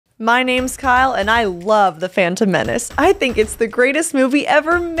My name's Kyle, and I love The Phantom Menace. I think it's the greatest movie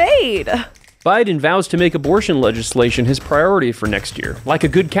ever made. Biden vows to make abortion legislation his priority for next year, like a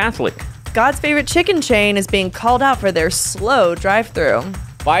good Catholic. God's favorite chicken chain is being called out for their slow drive-thru.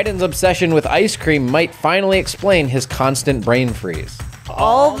 Biden's obsession with ice cream might finally explain his constant brain freeze.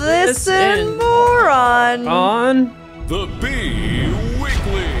 All this and more on The Bee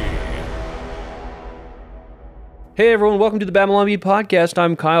Weekly. Hey everyone, welcome to the Babylon Bee podcast.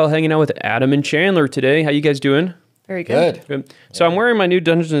 I'm Kyle, hanging out with Adam and Chandler today. How you guys doing? Very good. Good. So I'm wearing my new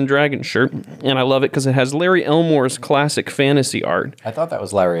Dungeons and Dragons shirt, and I love it because it has Larry Elmore's classic fantasy art. I thought that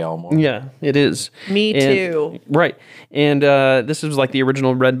was Larry Elmore. Yeah, it is. Me too. Right. And this is like the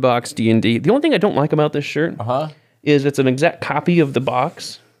original Red Box D&D. The only thing I don't like about this shirt is it's an exact copy of the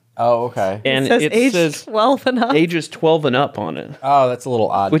box. Oh, okay. And it says 12 and up. Ages 12 and up on it. Oh, that's a little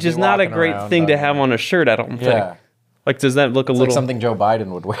odd. Which is not a great thing to have on a shirt, I don't think. Yeah. Like, does that look a little... like something Joe Biden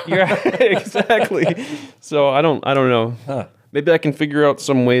would wear. Yeah, exactly. So I don't know. Huh. Maybe I can figure out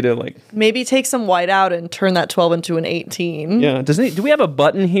some way to like... Maybe take some white out and turn that 12 into an 18. Yeah. Do we have a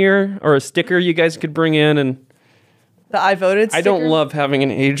button here or a sticker you guys could bring in? And The I voted sticker? I don't love having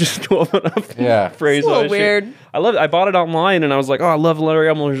an ages 12 and up phrase. It's a little weird. I love it. I bought it online and I was like, oh, I love Larry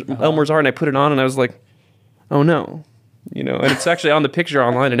Elmore's art. And I put it on and I was like, oh no. You know, and it's actually on the picture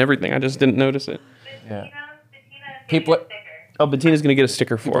online and everything. I just didn't notice it. Yeah. Bettina's gonna get a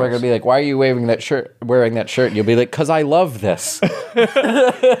sticker for us. People are gonna be like, "Why are you wearing that shirt? And you'll be like, "Cause I love this."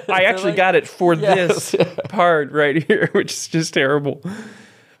 I actually got it for this part right here, which is just terrible.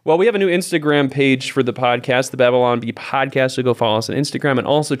 Well, we have a new Instagram page for the podcast, the Babylon Bee Podcast, so go follow us on Instagram, and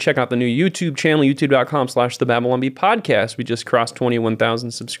also check out the new YouTube channel, youtube.com/the Babylon Bee Podcast. We just crossed 21,000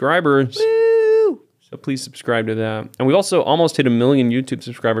 subscribers. Woo! So please subscribe to that. And we also almost hit 1 million YouTube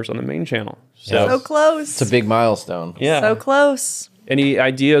subscribers on the main channel. So close. It's a big milestone. Yeah. So close. Any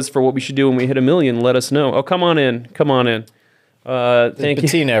ideas for what we should do when we hit 1 million, let us know. Oh, come on in. Come on in. Thank you.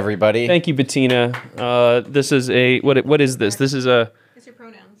 Bettina, everybody. Thank you, Bettina. This is a... What is this? This is a... It's your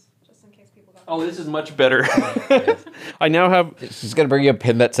pronouns, just in case people don't. Oh, this is much better. I now have... She's gonna bring you a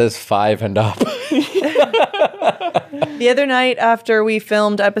pin that says 5 and up. The other night after we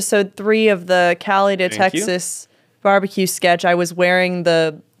filmed episode 3 of the Cali to Texas barbecue sketch, I was wearing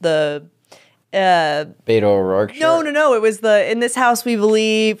the Beto O'Rourke shirt. No. It was the In This House We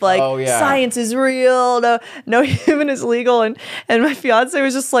Believe, like science is real, no human is legal, and my fiance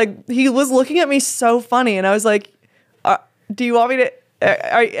was just like, he was looking at me so funny, and I was like, do you want me to?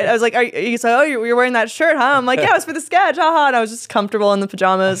 I was like, you're wearing that shirt, huh? I'm like, yeah, it was for the sketch, haha. And I was just comfortable in the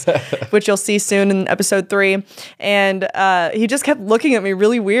pajamas, which you'll see soon in episode 3. And he just kept looking at me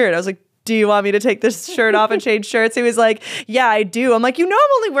really weird. I was like, do you want me to take this shirt off and change shirts? He was like, yeah, I do. I'm like, I'm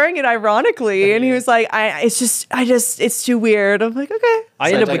only wearing it ironically. And he was like, it's too weird. I'm like, okay.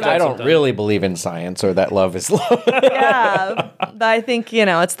 I don't really believe in science or that love is love. Yeah, but I think,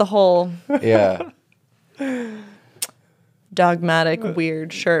 it's the whole dogmatic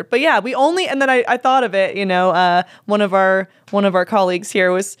weird shirt. But yeah, and then I thought of it, one of our colleagues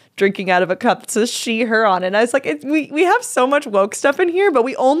here was drinking out of a cup that says she, her on it. And I was like, we have so much woke stuff in here, but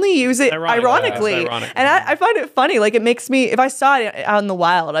we only use it ironically. And I find it funny. Like, it makes me, if I saw it out in the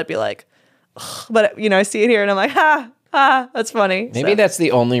wild, I'd be like, ugh. But I see it here and I'm like, that's funny. Maybe that's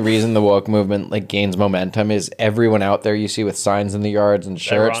the only reason the woke movement gains momentum is everyone out there you see with signs in the yards and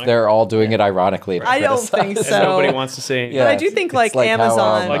shirts, they're all doing it ironically. I don't think so. And nobody wants to say. But I do think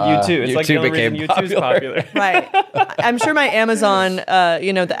Amazon, like YouTube. It's like the only reason YouTube's popular. Right. I'm sure my Amazon,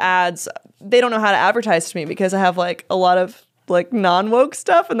 the ads, they don't know how to advertise to me because I have a lot of non-woke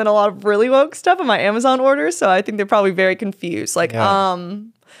stuff and then a lot of really woke stuff in my Amazon orders. So I think they're probably very confused.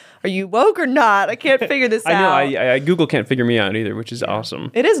 Are you woke or not? I can't figure this out. I know. Google can't figure me out either, which is awesome.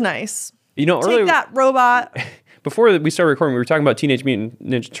 It is nice. Earlier, take that, robot. Before we started recording, we were talking about Teenage Mutant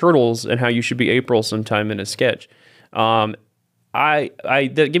Ninja Turtles and how you should be April sometime in a sketch. Give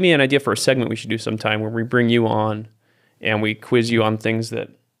me an idea for a segment we should do sometime where we bring you on and we quiz you on things that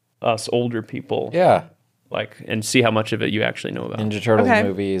us older people and see how much of it you actually know about. Ninja Turtles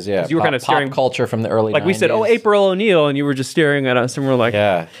movies, yeah. You were kind of staring pop culture from the early 90s. We said, April O'Neil, and you were just staring at us, and we're like,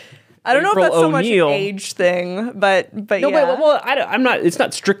 I don't know if that's so much an age thing, but no, yeah. I'm not. It's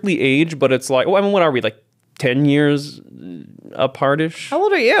not strictly age, but it's like, what are we, 10 years apart-ish? How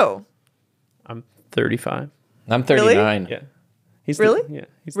old are you? I'm 35. I'm 39. Really? Yeah. He's really? Yeah.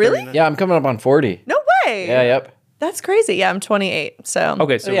 He's really? 39. Yeah, I'm coming up on 40. No way. Yeah, yep. That's crazy. Yeah, I'm 28. So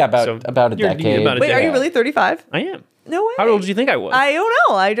okay, so about a decade. Wait, are you really 35? I am. No way. How old did you think I was? I don't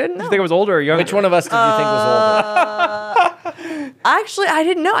know. I didn't know. Did you think I was older or younger? Which one of us did you think was older? Actually, I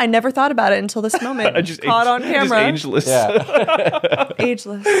didn't know. I never thought about it until this moment. Caught on camera. Just ageless. Yeah.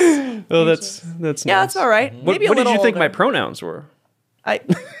 Ageless. Oh, that's nice. Yeah, that's all right. Maybe what a did you little think my older. pronouns were?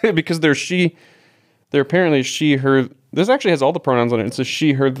 Because they're she. They're apparently she, her. This actually has all the pronouns on it. It says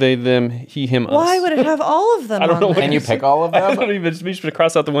she, her, they, them, he, him, us. Why would it have all of them? I don't know. Can you pick all of I them? don't even. We should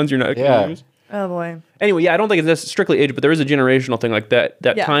cross out the ones you're not going to use. Oh boy. Anyway, yeah, I don't think it's strictly age, but there is a generational thing like that.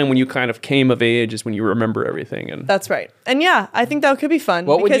 That time when you kind of came of age is when you remember everything. And that's right. And yeah, I think that could be fun.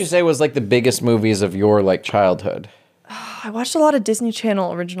 What would you say was like the biggest movies of your like childhood? I watched a lot of Disney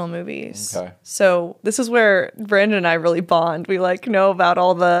Channel original movies. Okay. So this is where Brandon and I really bond. We like know about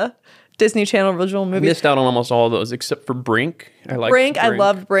all the Disney Channel original I movies. missed out on almost all of those except for Brink. I liked Brink. I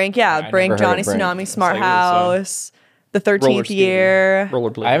loved Brink. Yeah, Brink, never heard Johnny of Brink. Tsunami, Smart House, The 13th Year.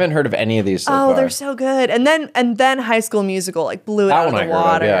 Rollerblade. I haven't heard of any of these so Oh, far. they're so good. And then High School Musical like blew it That out of one the I heard of,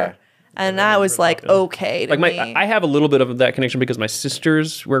 water. yeah. And that was like okay to like me. I have a little bit of that connection because my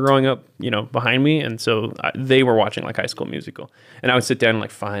sisters were growing up, behind me, and so they were watching like High School Musical, and I would sit down and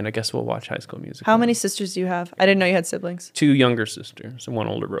like, fine, I guess we'll watch High School Musical. How many sisters do you have? I didn't know you had siblings. 2 younger sisters and 1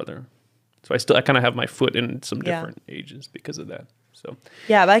 older brother, so I kind of have my foot in some different ages because of that. So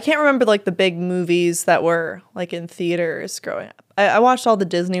yeah, but I can't remember like the big movies that were like in theaters growing up. I watched all the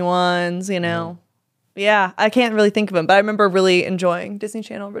Disney ones, Yeah, I can't really think of them, but I remember really enjoying Disney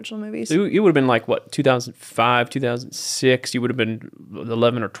Channel original movies. So you would have been like, what, 2005, 2006? You would have been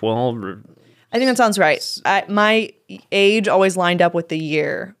 11 or 12? Or... I think that sounds right. My age always lined up with the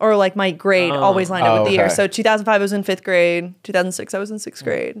year, or like my grade always lined up with the year. So 2005 I was in 5th grade, 2006 I was in 6th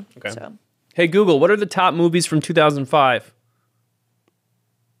grade. Okay. So. Hey, Google, what are the top movies from 2005?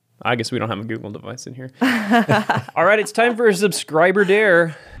 I guess we don't have a Google device in here. All right, it's time for a subscriber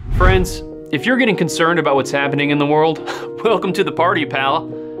dare. Friends, if you're getting concerned about what's happening in the world, welcome to the party, pal.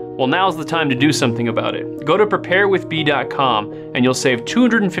 Well, now's the time to do something about it. Go to preparewithb.com and you'll save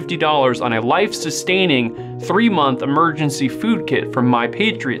 $250 on a life-sustaining 3-month emergency food kit from My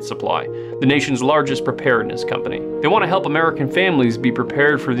Patriot Supply, the nation's largest preparedness company. They want to help American families be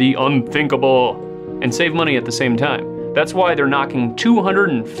prepared for the unthinkable and save money at the same time. That's why they're knocking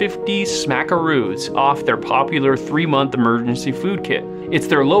 250 smackaroos off their popular 3-month emergency food kit. It's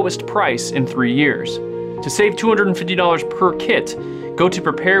their lowest price in 3 years. To save $250 per kit, go to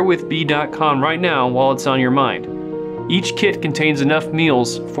preparewithb.com right now while it's on your mind. Each kit contains enough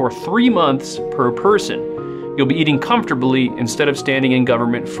meals for 3 months per person. You'll be eating comfortably instead of standing in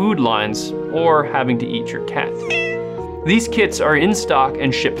government food lines or having to eat your cat. These kits are in stock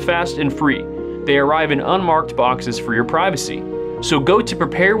and ship fast and free. They arrive in unmarked boxes for your privacy. So go to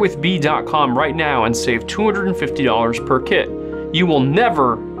preparewithb.com right now and save $250 per kit. You will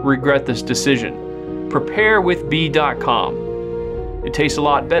never regret this decision. Preparewithb.com. It tastes a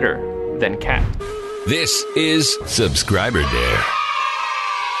lot better than cat. This is Subscriber Dare.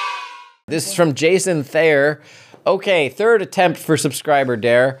 This is from Jason Thayer. Okay, 3rd attempt for Subscriber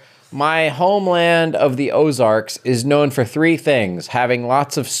Dare. My homeland of the Ozarks is known for 3 things: having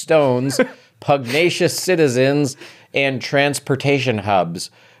lots of stones, pugnacious citizens, and transportation hubs.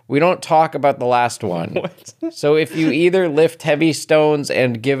 We don't talk about the last one. What? So if you either lift heavy stones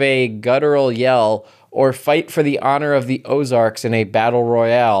and give a guttural yell, or fight for the honor of the Ozarks in a battle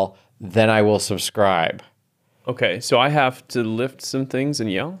royale, then I will subscribe. Okay, so I have to lift some things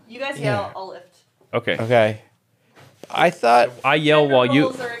and yell? You guys yell, I'll lift. Okay. Okay. I thought... I yell while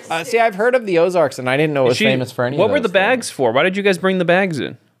you... see, I've heard of the Ozarks, and I didn't know it was famous for any of What those were the bags for? Why did you guys bring the bags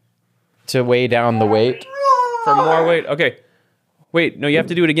in? To weigh down the weight. For more weight? Okay. Wait, no, you have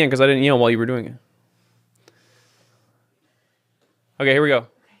to do it again because I didn't yell while you were doing it. Okay, here we go.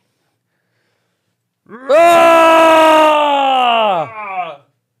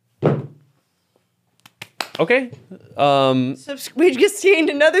 Okay. We just gained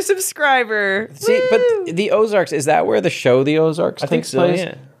another subscriber. See, but the Ozarks, is that where the show The Ozarks takes place?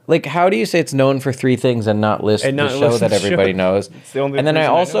 Yeah. Like, how do you say it's known for 3 things and not list the show that everybody knows? And then I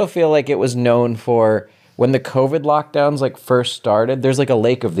also feel like it was known for when the COVID lockdowns like first started. There's like a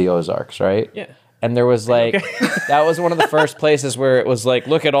lake of the Ozarks, right? Yeah. And there was like, that was one of the first places where it was like,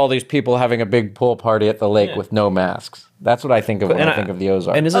 look at all these people having a big pool party at the lake with no masks. That's what I think of when I think of the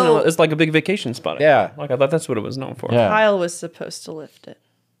Ozarks. And isn't it, it's like a big vacation spot? Yeah. Like I thought that's what it was known for. Yeah. Kyle was supposed to lift it.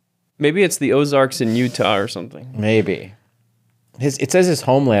 Maybe it's the Ozarks in Utah or something. Maybe. It says his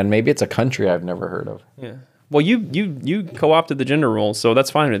homeland. Maybe it's a country I've never heard of. Yeah. Well, you co-opted the gender role, so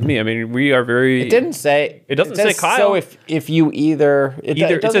that's fine with me. I mean, we are very... It didn't say... It doesn't says, say Kyle. So if you either...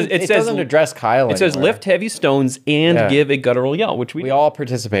 It doesn't address Kyle It says anywhere. lift heavy stones and give a guttural yell, which we all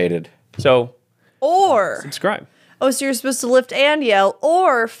participated. So... Or... Subscribe. oh, so you're supposed to lift and yell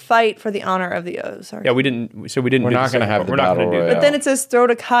or fight for the honor of the Ozarks. Yeah, we didn't. So we didn't. We're do not the going to second have part. the We're not battle gonna do royale. that. But then it says throw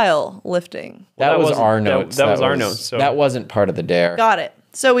to Kyle lifting. That was wasn't- our notes. That was our notes. So. That wasn't part of the dare. Got it.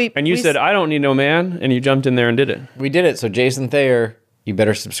 So And you said, I don't need no man, and you jumped in there and did it. We did it. So Jason Thayer, you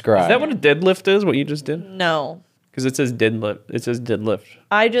better subscribe. Is that what a deadlift is, what you just did? no. Because it says deadlift. It says deadlift.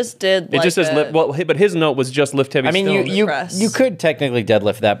 I just did. It just says lift. Well, but his note was just lift heavy I mean, stones. you could technically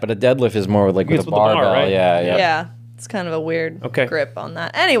deadlift that, but a deadlift is more like with It's a with the bar, barbell. right? Yeah. Yeah, it's kind of a weird Okay. grip on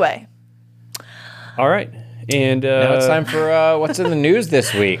that. Anyway, All right. And Now it's time for what's in the news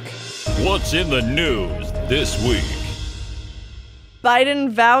this week. What's in the news this week? Biden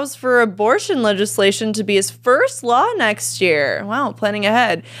vows for abortion legislation to be his first law next year. Wow, planning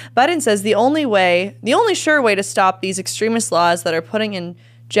ahead. Biden says the only sure way to stop these extremist laws that are putting in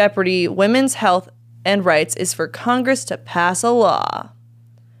jeopardy women's health and rights is for Congress to pass a law.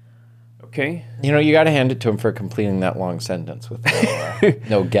 Okay. You know, you got to hand it to him for completing that long sentence with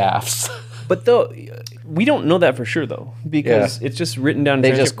no gaffes. But though we don't know that for sure though, because it's just written down.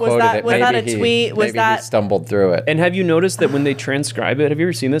 They just quoted it. Was that a Maybe tweet? Was maybe that he stumbled through it? And have you noticed that when they transcribe it, have you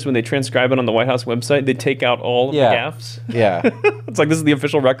ever seen this? When they transcribe it on the White House website, they take out all of the gaffes. Yeah. It's like this is the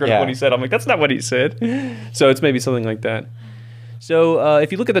official record Yeah. of what he said. I'm like, that's not what he said. So it's maybe something like that. So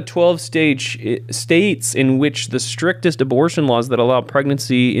if you look at the 12 states in which the strictest abortion laws that allow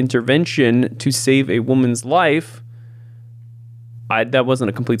pregnancy intervention to save a woman's life, that wasn't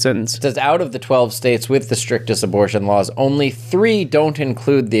a complete sentence. It says out of the 12 states with the strictest abortion laws, only 3 don't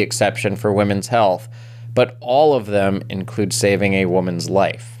include the exception for women's health, but all of them include saving a woman's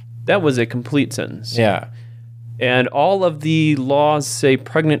life. That was a complete sentence. Yeah. And all of the laws say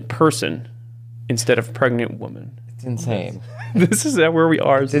pregnant person instead of pregnant woman. It's insane. This is where we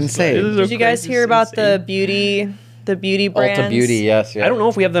are. It's insane. Did you guys hear about the beauty brands? Ulta Beauty, yes. I don't know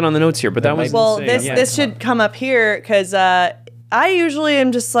if we have that on the notes here, but that was Well, insane. this should come up here because I usually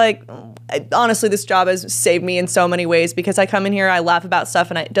am just like, honestly, this job has saved me in so many ways because I come in here, I laugh about stuff,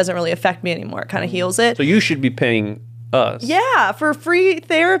 and it doesn't really affect me anymore. It kind of heals it. So you should be paying us. Yeah, for free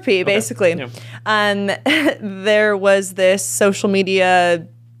therapy, basically. Yeah. There was this social media,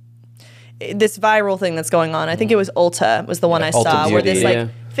 this viral thing that's going on. I think it was Ulta was the one I Ulta saw, where Beauty. this like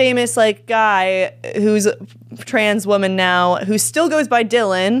famous like guy who's a trans woman now who still goes by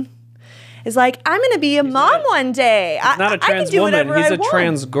Dylan is like, I'm going to be a mom one day. He's not a trans I can do woman. whatever He's I a want.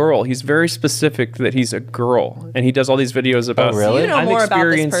 trans girl. He's very specific that he's a girl, and he does all these videos about. really? You know I'm more about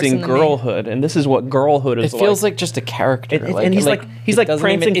this experiencing person than me. girlhood, and this is what girlhood It is. feels like just a character. And he's like it doesn't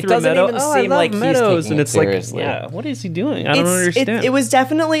prancing even- through a It doesn't meadow. even Oh, I seem love like he's meadows, taking and it it's like, seriously. yeah, what is he doing? I don't understand. It was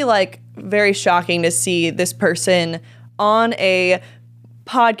definitely like very shocking to see this person on a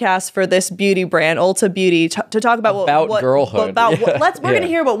podcast for this beauty brand, Ulta Beauty, to talk about what girlhood. We're going to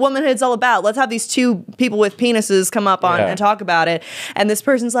hear what womanhood's all about. Let's have these 2 people with penises come up on and talk about it. And this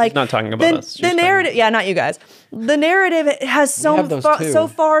person's like, She's not talking about us. She's The narrative, not you guys. The narrative has so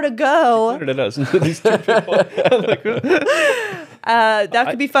far to go. What it does. These 2 people. That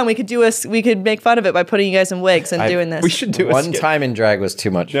could be fun. We could make fun of it by putting you guys in wigs and doing this. We should do One time in drag was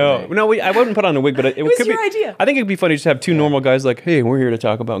too much for me. No, I wouldn't put on a wig, but it was could your be. idea. I think it'd be funny just to have 2 normal guys like, hey, we're here to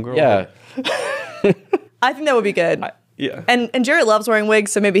talk about girls. Yeah. I think that would be good. Yeah. And Jarrett loves wearing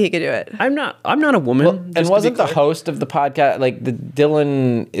wigs, so maybe he could do it. I'm not a woman. And wasn't the host of the podcast, like the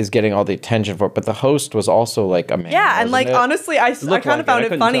Dylan is getting all the attention for it, but the host was also like a man. Yeah, and like wasn't it? honestly, I kind like of it. found I it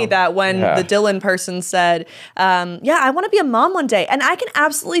couldn't funny tell. that when the Dylan person said, "Yeah, I want to be a mom one day, and I can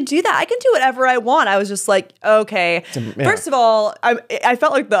absolutely do that. I can do whatever I want." I was just like, "Okay." First of all, I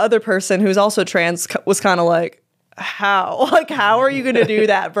felt like the other person who's also trans was kind of like, "How? Like, how are you going to do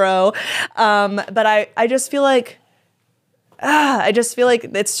that, bro?" But I just feel like. I just feel like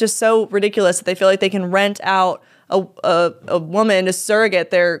it's just so ridiculous that they feel like they can rent out a woman to surrogate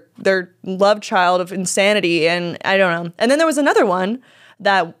their love child of insanity, and I don't know. And then there was another one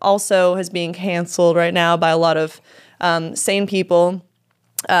that also is being canceled right now by a lot of sane people.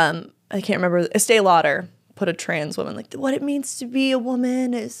 I can't remember. Estee Lauder put a trans woman, like what it means to be a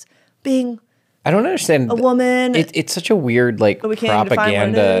woman is being I don't understand a woman. It's such a weird like we can't even define what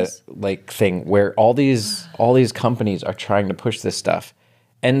it propaganda is. like thing where all these companies are trying to push this stuff,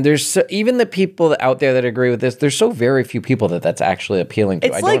 and there's even the people out there that agree with this. There's so very few people that's actually appealing to.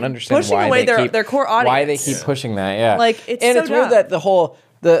 It's I like don't understand pushing why away they their core why they audience. keep pushing that. Yeah, Like, it's and so it's weird dumb.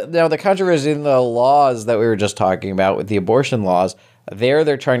 that the controversy in the laws that we were just talking about with the abortion laws.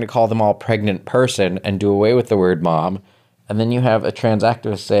 They're trying to call them all pregnant person and do away with the word mom, and then you have a trans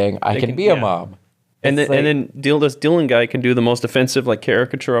activist saying I can be a mom. And then this Dylan guy can do the most offensive like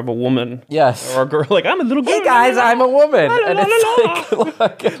caricature of a woman. Yes. Or a girl like, I'm a little girl. Hey guys, I'm a woman. And it's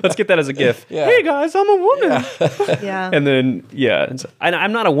like, let's get that as a GIF. Yeah. Hey guys, I'm a woman. Yeah. And then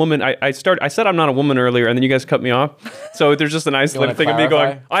I'm not a woman. I said I'm not a woman earlier, and then you guys cut me off. So there's just an isolated thing of me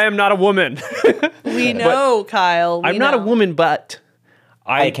going, I am not a woman. We know, Kyle. I'm not a woman, but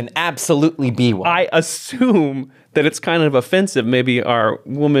I can absolutely be one. I assume that it's kind of offensive. Maybe our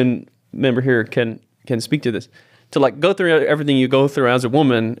woman member here can speak to this. To like go through everything you go through as a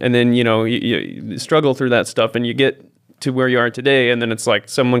woman, and then you struggle through that stuff, and you get to where you are today, and then it's like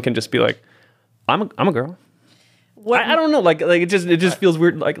someone can just be like, I'm a girl. I don't know, like it just feels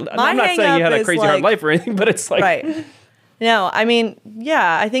weird. Like I'm not saying you had a crazy hard life or anything, but it's like right. No, I mean,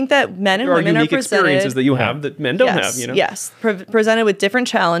 yeah, I think that men and women are unique experiences that you have that men don't have. Yes, presented with different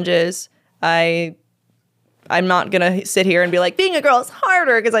challenges. I'm not gonna sit here and be like, being a girl is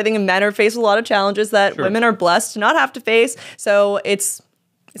harder, because I think men are faced with a lot of challenges that women are blessed to not have to face. So it's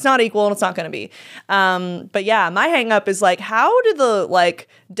not equal, and it's not gonna be. But yeah, my hang up is like, how do the like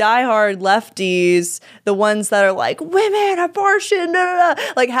diehard lefties, the ones that are like women, abortion,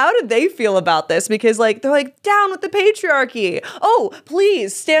 like how did they feel about this? Because like they're like down with the patriarchy. Oh,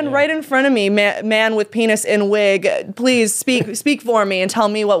 please stand right in front of me, man with penis in wig. Please speak for me and tell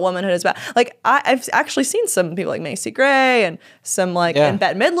me what womanhood is about. Like I've actually seen some people like Macy Gray and some like and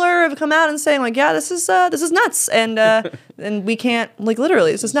Bette Midler have come out and saying like, yeah, this is nuts, and and we can't, like,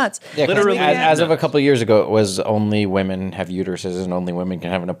 literally this is nuts. Yeah, literally, as of a couple of years ago, it was only women have uteruses and only women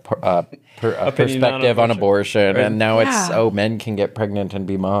can have a perspective on abortion, and now it's men can get pregnant and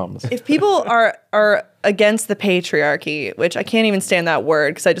be moms. If people are against the patriarchy, which I can't even stand that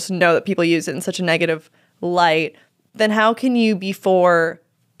word because I just know that people use it in such a negative light, then how can you be for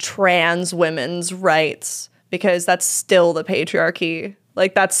trans women's rights? Because that's still the patriarchy.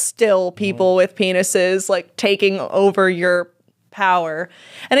 Like that's still people with penises like taking over your power.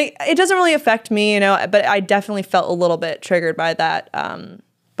 And it doesn't really affect me, but I definitely felt a little bit triggered by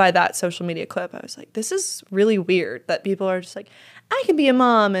that social media clip. I was like, this is really weird that people are just like, I can be a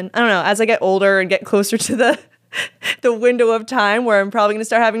mom. And I don't know, as I get older and get closer to the window of time where I'm probably going to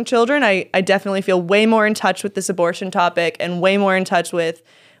start having children, I definitely feel way more in touch with this abortion topic and way more in touch with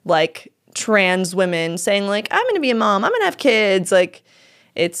like trans women saying like, I'm going to be a mom, I'm going to have kids. Like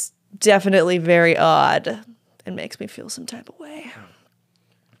it's definitely very odd. It makes me feel some type of way.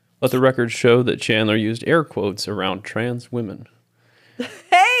 Let the record show that Chandler used air quotes around trans women.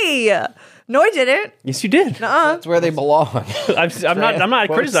 Hey! No, I didn't. Yes, you did. That's where they belong. I'm not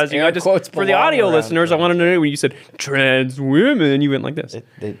criticizing you. I just, for the audio listeners, I want to know when you said trans women, you went like this.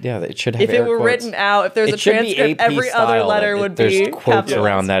 It should have. If it were written out, if there's a transcript, every other letter would be there's quotes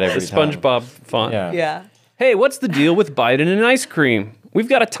around that every time. SpongeBob font. Yeah. Hey, what's the deal with Biden and ice cream? We've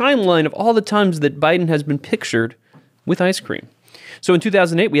got a timeline of all the times that Biden has been pictured with ice cream. So in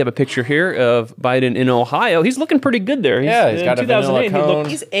 2008, we have a picture here of Biden in Ohio. He's looking pretty good there. He's got a vanilla cone.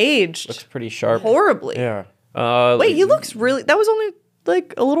 He's aged. Looks pretty sharp. Horribly. Yeah. Wait, he looks really... That was only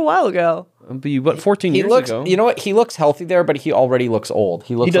like a little while ago. 14 years ago? You know what? He looks healthy there, but he already looks old.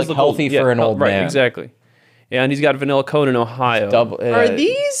 He looks healthy for an old man. Right, exactly. Yeah, and he's got a vanilla cone in Ohio. Are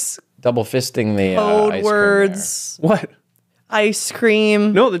these... Double fisting the code ice words. Cream what? Ice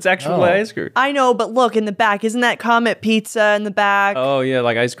cream. No, that's actual ice cream. I know, but look in the back. Isn't that Comet Pizza in the back? Oh, yeah,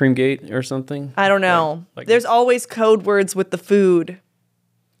 like Ice Cream Gate or something? I don't know. Like There's always code words with the food.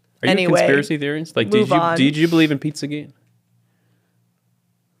 Are you conspiracy theories? Like, did you believe in Pizzagate?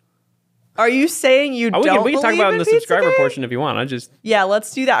 Are you saying you don't believe in Pizzagate? We can talk about it in the subscriber portion if you want. Yeah,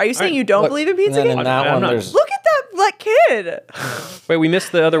 let's do that. Are you saying you don't believe in Pizzagate? In that one, look at that kid. Wait, we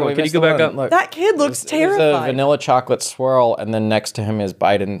missed the other one. Can you go back up? Look, that kid looks terrified. There's a vanilla chocolate swirl, and then next to him is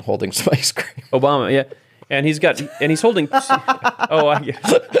Biden holding some ice cream. Obama, yeah. And he's holding... oh, I get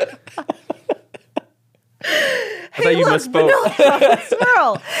it. I thought you misspoke. Vanilla chocolate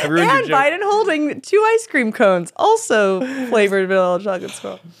swirl. And Biden holding 2 ice cream cones, also flavored vanilla chocolate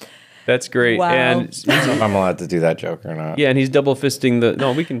swirl. That's great. Wow. I don't know if I'm allowed to do that joke or not. Yeah, and he's double fisting the...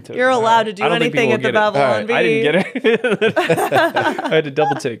 No, we can... You're allowed to do anything at the Babylon Bee. I didn't get it. I had to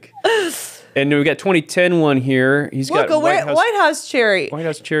double take. And we got 2010 one here. He's got a White House cherry. White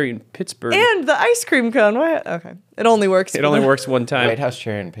House cherry in Pittsburgh. And the ice cream cone. Okay. It only works. It only works one time. White House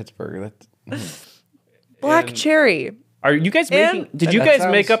cherry in Pittsburgh. Black cherry. Are you guys making... Did you guys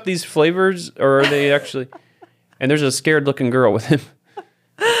make up these flavors, or are they actually... And there's a scared looking girl with him.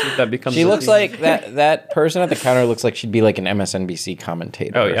 That becomes she looks like that person at the counter looks like she'd be like an MSNBC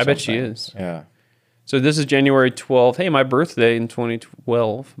commentator. Oh, yeah, I bet she is. Yeah. So this is January 12th. Hey, my birthday in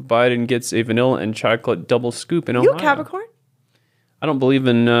 2012. Biden gets a vanilla and chocolate double scoop in Ohio. You a Capricorn? I don't believe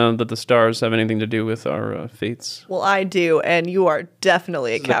in that the stars have anything to do with our fates. Well, I do, and you are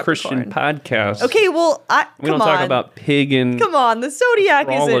definitely a This is a Capricorn. Christian podcast. Okay, well, We don't talk about pagan. Come on, the zodiac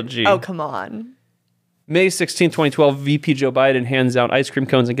astrology. isn't. Oh, come on. May 16, 2012, VP Joe Biden hands out ice cream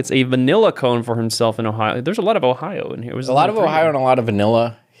cones and gets a vanilla cone for himself in Ohio. There's a lot of Ohio in here. A lot of Ohio and a lot of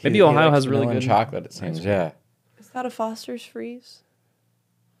vanilla. Maybe He Ohio likes has really vanilla and good chocolate, it seems, yeah. Is that a Foster's Freeze?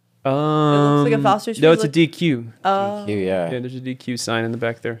 It looks like a Foster's No, it's Freeze, a DQ. DQ, Yeah, there's a DQ sign in the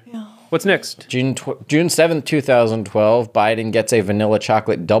back there. Yeah. What's next? June 7th, 2012, Biden gets a vanilla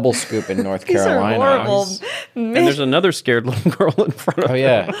chocolate double scoop in North These Carolina. are horrible. And there's another scared little girl in front of Oh,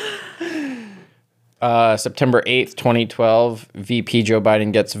 yeah. September 8th, 2012, VP Joe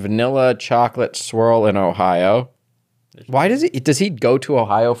Biden gets vanilla chocolate swirl in Ohio. Why does he go to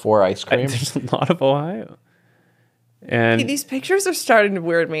Ohio for ice cream? There's a lot of Ohio. And Hey, these pictures are starting to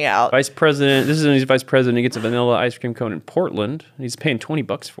weird me out. Vice President, this is when he's Vice President, he gets a vanilla ice cream cone in Portland. He's paying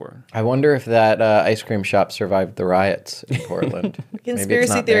 $20 for it. I wonder if that ice cream shop survived the riots in Portland. Maybe it's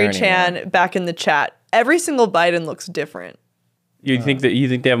Conspiracy not there Theory anymore. Chan back in the chat. Every single Biden looks different. You think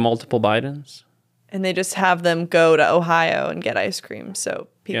they have multiple Bidens? And they just have them go to Ohio and get ice cream so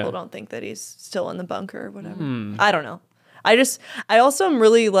people Yeah. don't think that he's still in the bunker or whatever. I don't know. I also am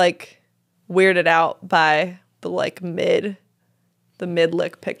really like weirded out by the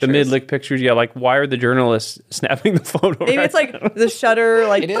mid-lick pictures. The mid-lick pictures, yeah, like why are the journalists snapping the photo? Maybe it's like the shutter,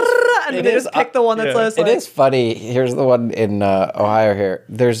 like, It is- and it they is, just pick the one that's yeah. less. It is funny. Here's the one in Ohio here.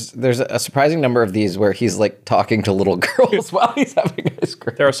 There's a surprising number of these where he's like talking to little girls while he's having ice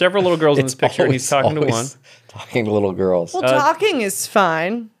cream. There are several little girls in this picture, and he's talking to one. always talking to little girls. Well, talking is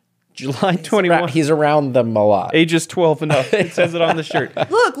fine. July 21. He's around them a lot. Ages 12 and up. It says it on the shirt.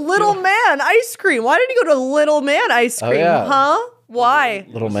 Look, little man ice cream. Why did he go to little man ice cream? yeah. Huh? Why?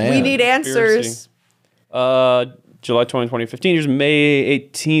 Little man. We need answers. July 2015. Here's May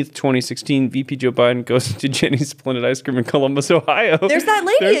 18th, 2016. VP Joe Biden goes to Jenny's Splendid Ice Cream in Columbus, Ohio. There's that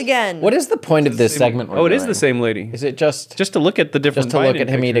lady again. What is the point of this segment? Oh, it is the same lady. Is it just Just to look at the different to look Biden at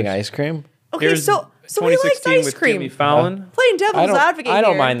him eating pictures. ice cream? Okay, Here's so he likes 2016 ice with cream. Jimmy Fallon. Playing devil's advocate I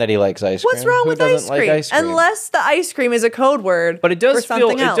don't here. mind that he likes ice cream. What's wrong Who with doesn't ice cream? like ice cream? Unless the ice cream is a code word But it does for feel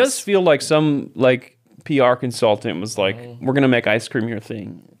something else. it does feel like some like PR consultant was like, "We're gonna make ice cream your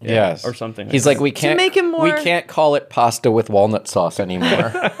thing." Yeah, Yes. or something. He's like like, we can't make him more- we can't call it pasta with walnut sauce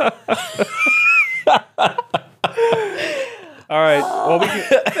anymore. all right. Well, we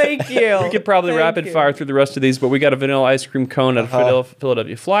Thank you. we could probably Thank rapid you. fire through the rest of these, but we got a vanilla ice cream cone at a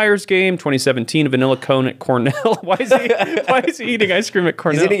Philadelphia Flyers game. 2017, a vanilla cone at Cornell. Why is he eating ice cream at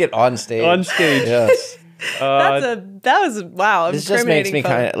Cornell? He's eating it on stage. On stage. Yes. That was wow. This just makes me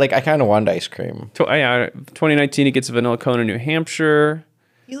kind of like I kind of want ice cream. 2019, he gets a vanilla cone in New Hampshire.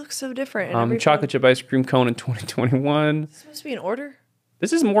 You look so different. in every Chocolate photo. chip ice cream cone in 2021. It's supposed to be in order.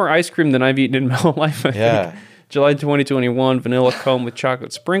 This is more ice cream than I've eaten in my whole life. I Yeah. think. July 2021, vanilla cone with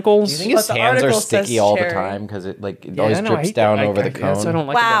chocolate sprinkles. Do you think his But the hands are article says sticky all the cherry. time because it always I know, I drips hate down that. over I the guess cone? I don't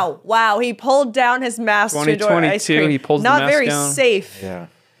like it. Wow. He pulled down his mask to enjoy ice 2022, cream. he pulls the Not mask very down. safe. Yeah.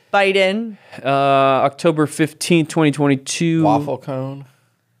 Biden. October 15th, 2022. Waffle cone.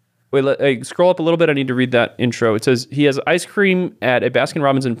 Wait, hey, scroll up a little bit. I need to read that intro. It says he has ice cream at a Baskin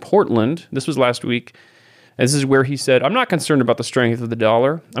Robbins in Portland. This was last week. And this is where he said, "I'm not concerned about the strength of the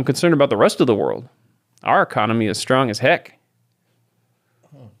dollar. I'm concerned about the rest of the world. Our economy is strong as heck."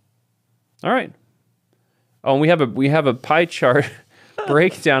 All right. Oh, and we have a pie chart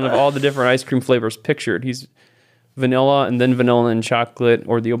breakdown of all the different ice cream flavors pictured. He's vanilla and then vanilla and chocolate,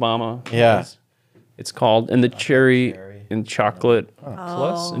 or the Obama. Yeah. as it's called, and the cherry and chocolate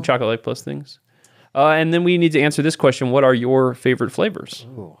plus and chocolate light plus things. And then we need to answer this question: what are your favorite flavors?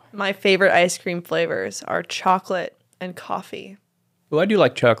 My favorite ice cream flavors are chocolate and coffee. Oh, I do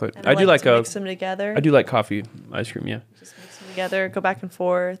like chocolate. And I do like to mix them together. I do like coffee ice cream. Yeah. Just mix them together, go back and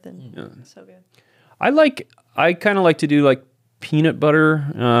forth, and it's so good. I kind of like to do like peanut butter.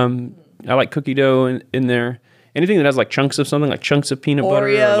 I like cookie dough in there. Anything that has like chunks of something, like chunks of peanut butter,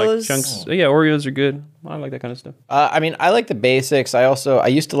 or like Oreos. chunks. Yeah, Oreos are good. I like that kind of stuff. I mean, I like the basics. I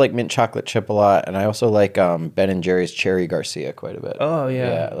used to like mint chocolate chip a lot, and I also like Ben and Jerry's Cherry Garcia quite a bit. Oh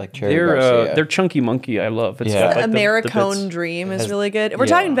yeah, I like Cherry Garcia. They're chunky monkey. I love. It's Yeah. got, like, the Americone bits. Dream is really good. We're yeah.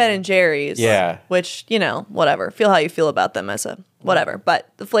 talking Ben and Jerry's. Yeah. Which, whatever. Feel how you feel about them as a whatever. But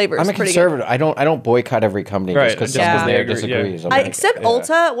the flavor is I'm a pretty conservative. I don't boycott every company Right, just because just 'cause someone they there agree, disagrees. yeah. I'm good. like, Except yeah.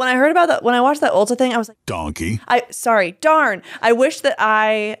 Ulta, when I heard about that, when I watched that Ulta thing, I was like, Donkey. sorry, darn. I wish that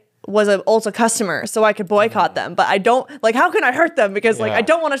I was an Ulta customer, so I could boycott them. But I don't like. How can I hurt them? Because like I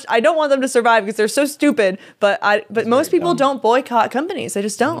don't want to. I don't want them to survive because they're so stupid. But most people don't boycott companies. They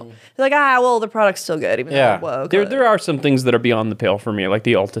just don't. They're like, well, the product's still good. Even though woke. There are some things that are beyond the pale for me, like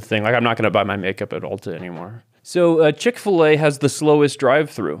the Ulta thing. Like I'm not going to buy my makeup at Ulta anymore. So Chick-fil-A has the slowest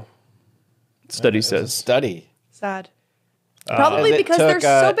drive-through. Study says. Study. Sad. Probably because they're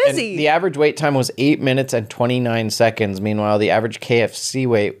so busy. The average wait time was 8 minutes and 29 seconds. Meanwhile, the average KFC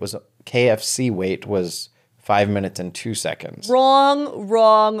wait was 5 minutes and 2 seconds.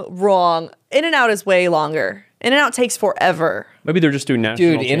 Wrong. In-N-Out is way longer. In-N-Out takes forever. Maybe they're just doing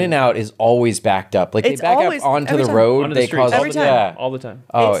national. Dude, In-N-Out is always backed up. Like it's they back always, up onto the time. road. Onto they the streets. cause every time. All the time.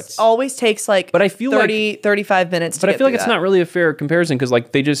 Oh, it always takes like but I feel 35 minutes to But I get feel like through it's that. not really a fair comparison because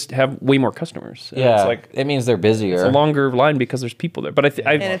like they just have way more customers. And yeah, it's like it means they're busier. it's a longer line because there's people there. But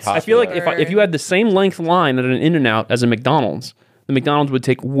I feel like if you had the same length line at an In-N-Out as a McDonald's, the McDonald's would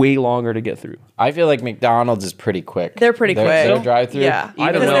take way longer to get through. I feel like McDonald's is pretty quick. They're pretty quick. Their drive-through. Yeah.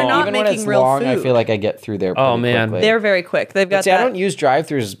 I don't Even, know. They're not even when it's making real long, I food. feel like I get through there pretty quickly. They're very quick. They've got I don't use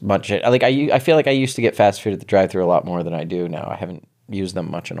drive-thrus much. Like I feel like I used to get fast food at the drive-thru a lot more than I do now. I haven't used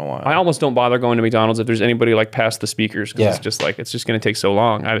them much in a while. I almost don't bother going to McDonald's if there's anybody like past the speakers because it's just going to take so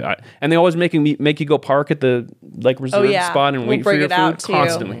long. And they always make you go park at the like reserved spot and wait for your food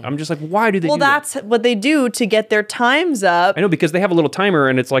constantly. I'm just like, why do they do that? Well, that's what they do to get their times up. I know because they have a little timer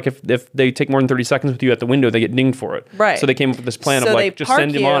and it's like if they take more than 30 seconds with you at the window, they get dinged for it. Right. So they came up with this plan of like just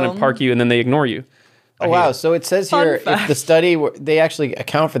send them on and park you and then they ignore you. Oh, wow. So it says here, if the study, they actually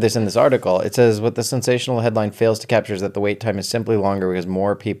account for this in this article. It says what the sensational headline fails to capture is that the wait time is simply longer because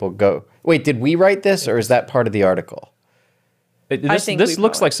more people go. Wait, did we write this or is that part of the article? This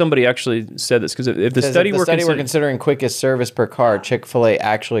looks like somebody actually said this because if the study were considering quickest service per car, Chick-fil-A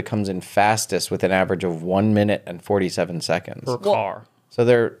actually comes in fastest with an average of 1 minute and 47 seconds. Per car. So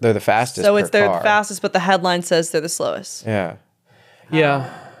they're the fastest So they're the car. fastest, but the headline says they're the slowest. Yeah.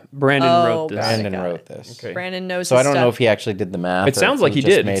 Yeah. Brandon wrote this. Brandon wrote this. Okay. Brandon knows So his I don't stuff. know if he actually did the math. It sounds like he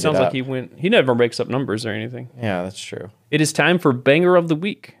did. It sounds like he he never breaks up numbers or anything. Yeah, that's true. It is time for Banger of the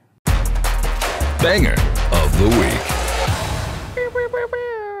Week. Banger of the Week.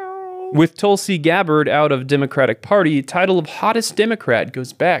 With Tulsi Gabbard out of Democratic Party, title of hottest Democrat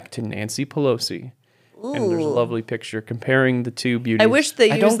goes back to Nancy Pelosi. Ooh. And there's a lovely picture comparing the two beauties. I wish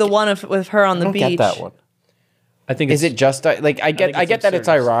they used the one with her on the beach. I don't get that one. I think is it just like I get that it's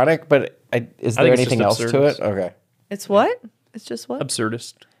ironic, but is there anything else to it? Okay. It's what? It's just what?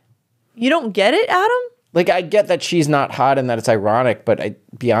 Absurdist. You don't get it, Adam? Like I get that she's not hot and that it's ironic, but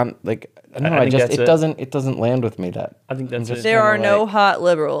it doesn't land with me that. I think that's it. There are no hot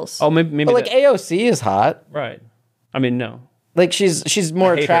liberals. Oh, maybe but like AOC is hot. Right. I mean, no. Like she's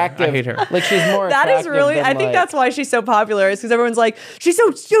more attractive. I hate her. Like she's more that attractive. Is really I think that's why she's so popular is because everyone's like, she's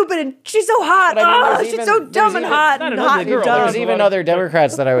so stupid and she's so hot. She's so dumb and hot and hot and dumb. There's even other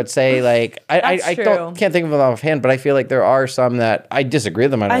Democrats that I would say like I can't think of them offhand, but I feel like there are some that I disagree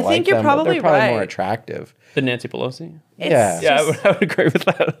with them. I don't like them, but they're probably more attractive. The Nancy Pelosi? Yeah, I would agree with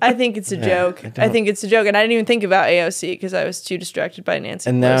that. I think it's a joke. I think it's a joke. And I didn't even think about AOC because I was too distracted by Nancy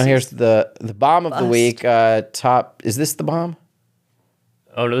And Pelosi's now here's the bomb of the week. Top, is this the bomb?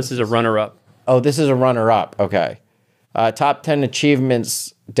 Oh, no, this is a runner-up. Oh, this is a runner-up. Okay. Top 10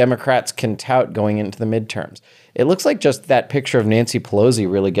 achievements Democrats can tout going into the midterms. It looks like just that picture of Nancy Pelosi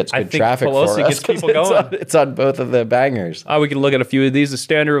really gets good traffic for us. Gets people going. It's on both of the bangers. We can look at a few of these. The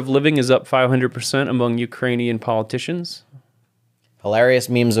standard of living is up 500% among Ukrainian politicians. Hilarious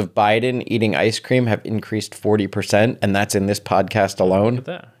memes of Biden eating ice cream have increased 40%, and that's in this podcast alone. Look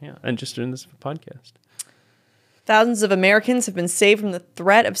at that, yeah, and just in this podcast. Thousands of Americans have been saved from the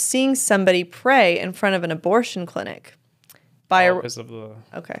threat of seeing somebody pray in front of an abortion clinic. Because of the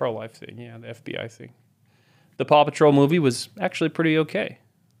pro-life thing, yeah, the FBI thing. The Paw Patrol movie was actually pretty okay.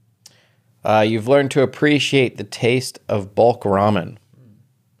 You've learned to appreciate the taste of bulk ramen.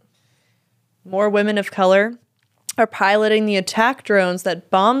 More women of color are piloting the attack drones that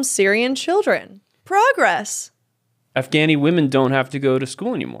bomb Syrian children. Progress. Afghani women don't have to go to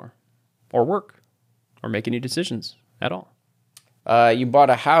school anymore, or work, or make any decisions at all. You bought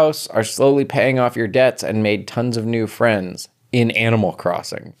a house, are slowly paying off your debts, and made tons of new friends in Animal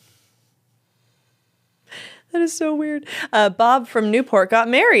Crossing. That is so weird. Bob from Newport got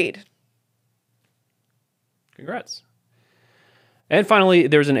married. Congrats. And finally,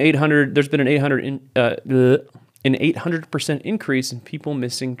 there's been an 800% increase in people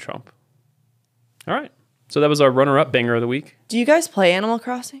missing Trump. All right. So that was our runner-up banger of the week. Do you guys play Animal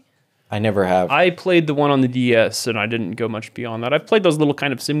Crossing? I never have. I played the one on the DS, and I didn't go much beyond that. I've played those little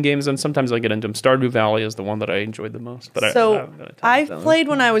kind of sim games, and sometimes I get into them. Stardew Valley is the one that I enjoyed the most. But I played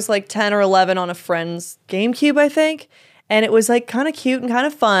when I was like 10 or 11 on a friend's GameCube, I think, and it was like kind of cute and kind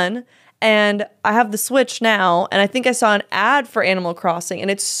of fun. And I have the Switch now, and I think I saw an ad for Animal Crossing, and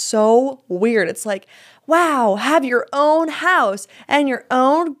it's so weird. It's like, wow, have your own house and your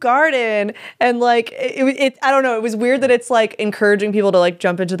own garden. And like, I don't know, it was weird that it's like encouraging people to like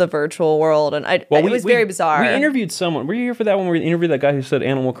jump into the virtual world. And it was very bizarre. We interviewed someone. Were you here for that one where we interviewed that guy who said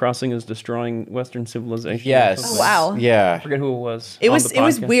Animal Crossing is destroying Western civilization? Yes. Oh, wow. Yeah. I forget who it was. It was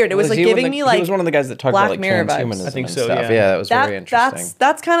weird. It was like giving me like he was one of the guys that talked Black about like Mirror vibes. transhumanism I think and so, stuff. yeah. Yeah, that was very interesting.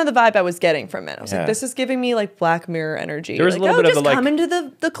 That's kind of the vibe I was getting from it. I was Yeah. like, this is giving me like Black Mirror energy. There was like, a little bit of just a, like, come into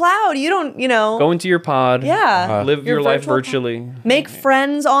the cloud. You don't, Go into your pod. Yeah. Live your life virtually. Make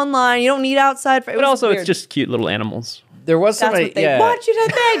friends online. You don't need outside. But also, it's just cute little animals. There was That's somebody. what they want you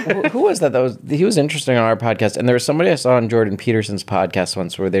to think. Who was that? He was interesting on our podcast, and there was somebody I saw on Jordan Peterson's podcast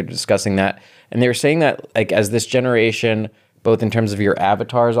once where they were discussing that, and they were saying that like as this generation, both in terms of your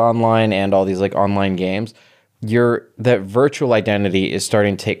avatars online and all these like online games, that virtual identity is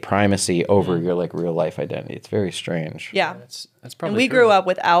starting to take primacy over your like real life identity. It's very strange. Yeah. That's probably And we true. grew up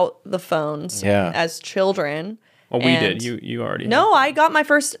without the phones Yeah. as children. Well, we And- did. You already. No, I got my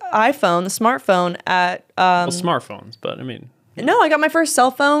first iPhone, the smartphone at Well, smartphones, but I mean. no, I got my first cell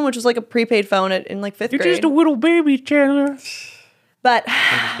phone, which was like a prepaid phone in like 5th You're grade. just a little baby, Chandler. But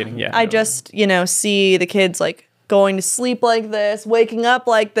I'm just kidding. Yeah. I just, see the kids like going to sleep like this, waking up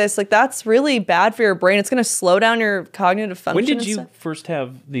like this. Like that's really bad for your brain. It's going to slow down your cognitive function. When did and you stuff. first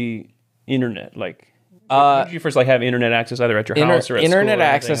have the internet? Like, when did you first like have internet access either at your house or at internet school or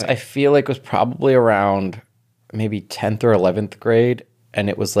access? anything? I feel like was probably around maybe 10th or 11th grade, and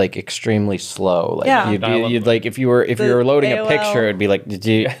it was like extremely slow. Like Yeah. you'd like if you were loading a AOL. picture, it'd be like What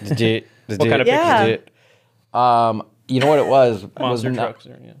kind of Yeah. picture? You know what it was? Monster trucks.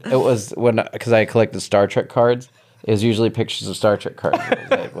 It was because I collected Star Trek cards. It was usually pictures of Star Trek cards. I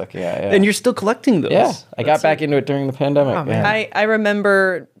was like looking at. Yeah. And you're still collecting those. Yeah, I got back into it during the pandemic. Oh, man. yeah. I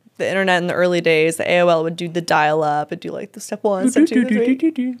remember the internet in the early days. The AOL would do the dial up. It'd do like the step 1, step 2,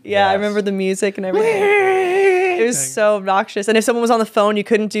 step 3. Yeah, I remember the music and everything. It was so obnoxious. And if someone was on the phone, you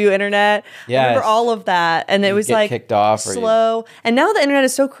couldn't do internet. I remember Yes. all of that. And it was get like kicked off or slow. And now the internet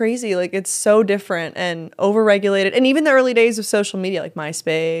is so crazy. Like it's so different and overregulated. And even the early days of social media, like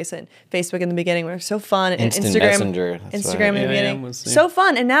MySpace and Facebook in the beginning were so fun. And Instant Instagram. Messenger, that's Instagram right. in the Yeah, beginning. yeah, So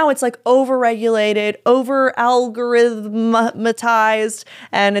fun. And now it's like overregulated, over algorithmatized,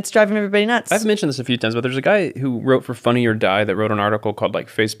 and it's driving everybody nuts. I've mentioned this a few times, but there's a guy who wrote for Funny or Die that wrote an article called like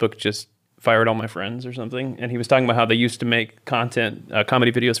Facebook just fired all my friends or something, and he was talking about how they used to make content,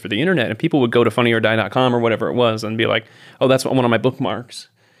 comedy videos for the internet, and people would go to funnyordie.com or whatever it was and be like, oh, that's one of my bookmarks.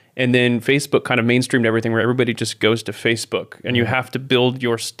 And then Facebook kind of mainstreamed everything where everybody just goes to Facebook, and you have to build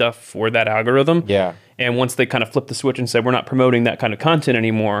your stuff for that algorithm. Yeah. And once they kind of flipped the switch and said, we're not promoting that kind of content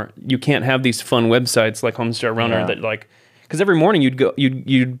anymore, you can't have these fun websites like Homestar Runner that like, because every morning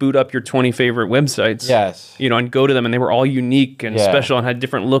you'd boot up your 20 favorite websites. Yes. And go to them, and they were all unique and special and had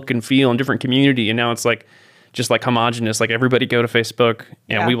different look and feel and different community. And now it's like just like homogenous, like everybody go to Facebook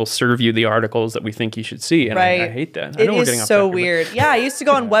and we will serve you the articles that we think you should see. And I hate that. I It know we're getting is off so track here, weird. Yeah, I used to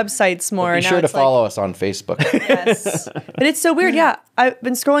go on websites more. Be now sure to it's like- follow us on Facebook. Yes. But it's so weird. Yeah. I've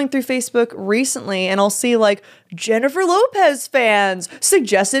been scrolling through Facebook recently and I'll see like Jennifer Lopez fans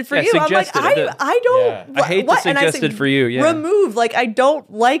suggested for Yeah, you. I'm like, suggested. I don't. Yeah. I hate the And I say, suggested for you, yeah. Remove. Like, I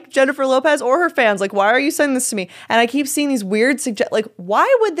don't like Jennifer Lopez or her fans. Like, why are you sending this to me? And I keep seeing these weird like, why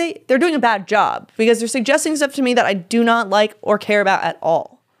would they're doing a bad job because they're suggesting stuff to me that I do not like or care about at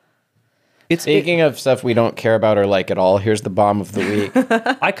all. Speaking of stuff we don't care about or like at all, here's the bomb of the week.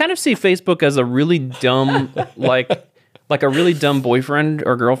 I kind of see Facebook as a really dumb, like a really dumb boyfriend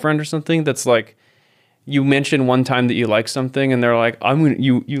or girlfriend or something that's like, you mention one time that you like something, and they're like, "I'm gonna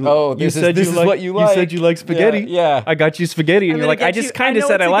you." Oh, you this said is what you like. You said you like spaghetti. Yeah. I got you spaghetti, and you're like, "I just kind of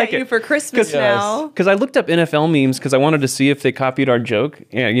said I like you it." for Christmas now. Because I looked up NFL memes because I wanted to see if they copied our joke.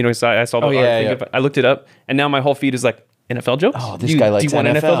 Yeah, so I saw the art thing. I looked it up, and now my whole feed is like NFL jokes. Oh, this guy likes do you want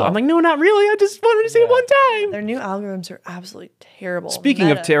NFL. I'm like, no, not really. I just wanted to see it one time. Their new algorithms are absolutely terrible. Speaking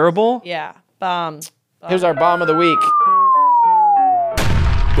of Meta. terrible, Yeah. Here's our bomb of the week.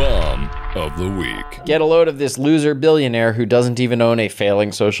 Bomb of the week. Get a load of this loser billionaire who doesn't even own a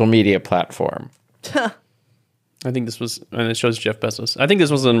failing social media platform. I think this was, and it shows Jeff Bezos. I think this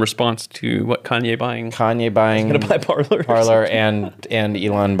was in response to what Kanye buying. Kanye buying He's gonna buy Parler. Parler and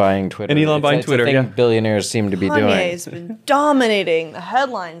Elon buying Twitter. And Elon buying Twitter, it's a thing yeah. billionaires seem to be doing. Kanye's been dominating the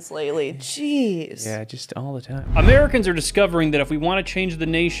headlines lately. Jeez. Yeah, just all the time. Americans are discovering that if we want to change the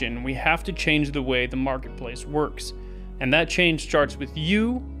nation, we have to change the way the marketplace works. And that change starts with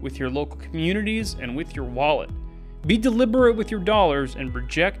you, with your local communities, and with your wallet. Be deliberate with your dollars and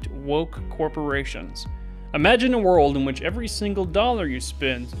reject woke corporations. Imagine a world in which every single dollar you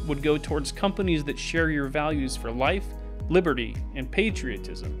spend would go towards companies that share your values for life, liberty, and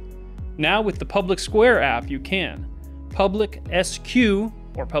patriotism. Now with the Public Square app, you can. Public SQ,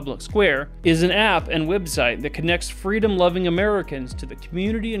 or Public Square, is an app and website that connects freedom-loving Americans to the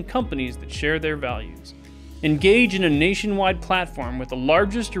community and companies that share their values. Engage in a nationwide platform with the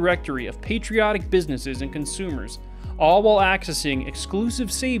largest directory of patriotic businesses and consumers, all while accessing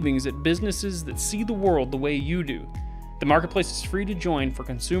exclusive savings at businesses that see the world the way you do. The marketplace is free to join for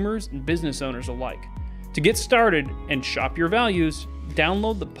consumers and business owners alike. To get started and shop your values,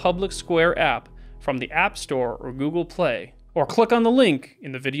 download the Public Square app from the App Store or Google Play, or click on the link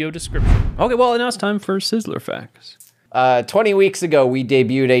in the video description. Okay, well, now it's time for Sizzler Facts. 20 weeks ago, we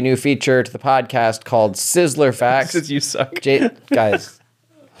debuted a new feature to the podcast called Sizzler Facts. Since you suck. Guys,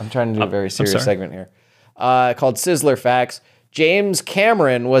 I'm trying to do a very serious segment here. Called Sizzler Facts. James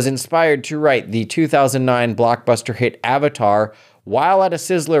Cameron was inspired to write the 2009 blockbuster hit Avatar while at a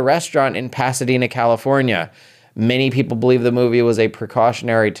Sizzler restaurant in Pasadena, California. Many people believe the movie was a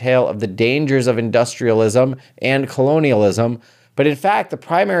precautionary tale of the dangers of industrialism and colonialism, but in fact, the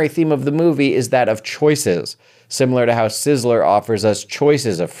primary theme of the movie is that of choices, similar to how Sizzler offers us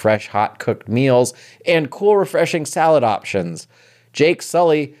choices of fresh, hot-cooked meals and cool, refreshing salad options. Jake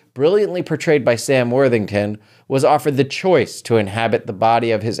Sully, brilliantly portrayed by Sam Worthington, was offered the choice to inhabit the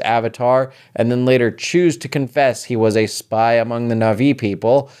body of his avatar and then later choose to confess he was a spy among the Na'vi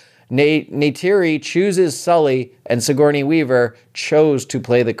people. Neytiri chooses Sully, and Sigourney Weaver chose to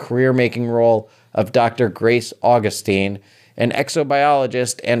play the career-making role of Dr. Grace Augustine, an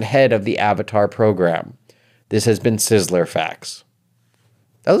exobiologist and head of the Avatar program. This has been Sizzler Facts.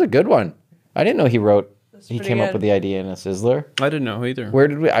 That was a good one. I didn't know he came up with the idea in a Sizzler. I didn't know either. Where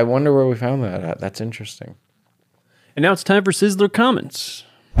did we? I wonder where we found that at. That's interesting. And now it's time for Sizzler Comments.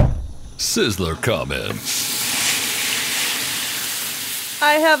 Sizzler Comments.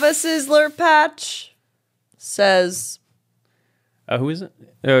 I have a Sizzler patch. Says Who is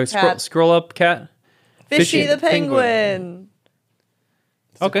it? Scroll up, cat. Fishy the penguin.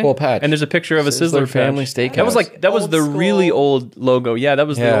 Okay. Cool patch. And there's a picture of a Sizzler family patch. steakhouse. That was Old the school. really old logo. Yeah, that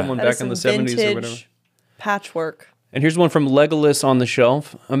was the old one That is back in the some 70s or whatever. vintage patchwork. And here's one from Legolas on the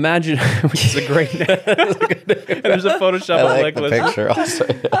shelf. Imagine, which is a great name. And there's a Photoshop I of like the Legolas. picture also.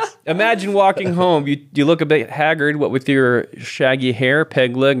 Yes. Imagine walking home. You look a bit haggard, what with your shaggy hair,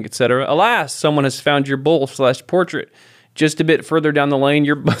 peg leg, etc. Alas, someone has found your bowl/portrait. Just a bit further down the lane,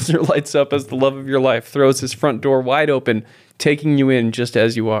 your buzzer lights up as the love of your life throws his front door wide open, taking you in just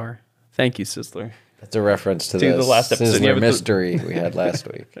as you are. Thank you, Sizzler. That's a reference to the last episode. Sizzler mystery we had last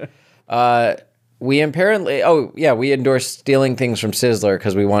week. We apparently, we endorse stealing things from Sizzler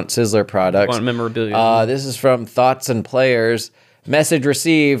because we want Sizzler products. Want memorabilia. This is from Thoughts and Players. Message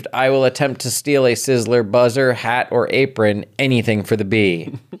received, I will attempt to steal a Sizzler buzzer, hat, or apron, anything for the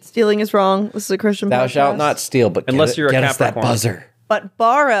bee. Stealing is wrong. This is a Christian Thou podcast. shalt not steal, but Unless you're a get us that Capricorn. buzzer. But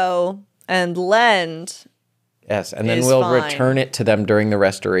borrow and lend. Yes, and then Is we'll fine. return it to them during the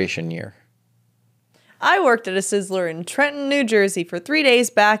restoration year. I worked at a Sizzler in Trenton, New Jersey for 3 days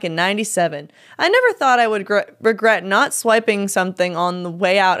back in '97. I never thought I would regret not swiping something on the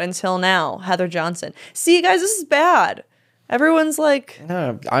way out until now. Heather Johnson. See, guys, this is bad. Everyone's like,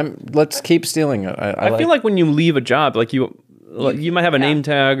 No, let's keep stealing it. I feel like when you leave a job, you might have a name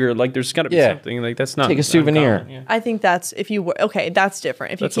tag or there's got to be something that's not Take a souvenir. uncommon, yeah. I think that's if you were okay. That's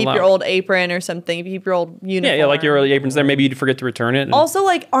different. If you That's keep your allowed. old apron or something, if you keep your old uniform. Yeah, like your early aprons there, maybe you'd forget to return it. Also,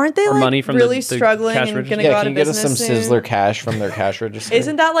 aren't they Or money like from the really struggling cash and register. gonna go out can of you get us some business soon? Sizzler cash from their cash register?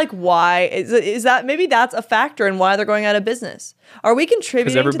 Isn't that why? Is that maybe that's a factor in why they're going out of business? Are we contributing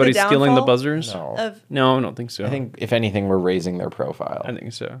Because to everybody's the downfall stealing the buzzers? No. No, I don't think so. I think, if anything, we're raising their profile. I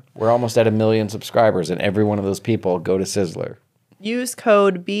think so. We're almost at 1 million subscribers, and every one of those people go to Sizzler. Use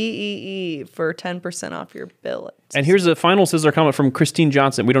code BEE for 10% off your bill. And here's a final Sizzler comment from Christine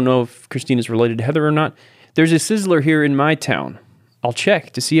Johnson. We don't know if Christine is related to Heather or not. There's a Sizzler here in my town. I'll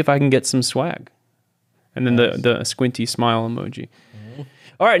check to see if I can get some swag. And then the squinty smile emoji. Mm-hmm.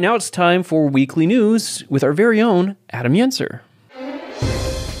 All right, now it's time for weekly news with our very own Adam Yenser.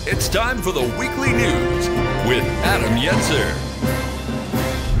 It's time for the weekly news with Adam Yenser.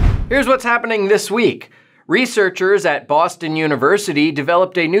 Here's what's happening this week. Researchers at Boston University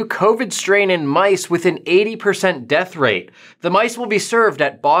developed a new COVID strain in mice with an 80% death rate. The mice will be served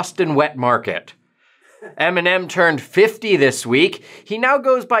at Boston Wet Market. Eminem turned 50 this week. He now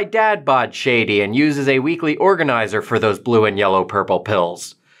goes by Dad Bod Shady and uses a weekly organizer for those blue and yellow purple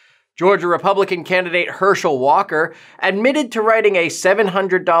pills. Georgia Republican candidate Herschel Walker admitted to writing a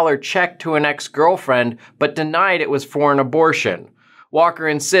 $700 check to an ex-girlfriend, but denied it was for an abortion. Walker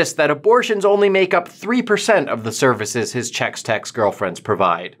insists that abortions only make up 3% of the services his checks to ex-girlfriends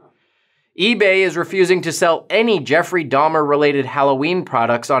provide. eBay is refusing to sell any Jeffrey Dahmer-related Halloween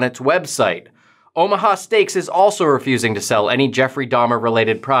products on its website. Omaha Steaks is also refusing to sell any Jeffrey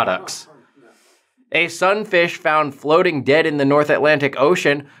Dahmer-related products. A sunfish found floating dead in the North Atlantic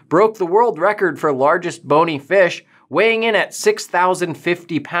Ocean broke the world record for largest bony fish, weighing in at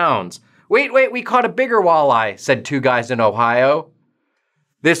 6,050 pounds. Wait, we caught a bigger walleye, said two guys in Ohio.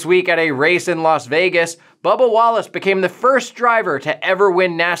 This week at a race in Las Vegas, Bubba Wallace became the first driver to ever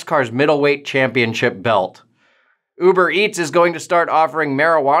win NASCAR's middleweight championship belt. Uber Eats is going to start offering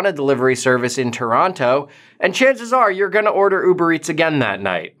marijuana delivery service in Toronto, and chances are you're going to order Uber Eats again that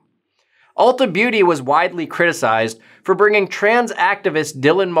night. Ulta Beauty was widely criticized for bringing trans activist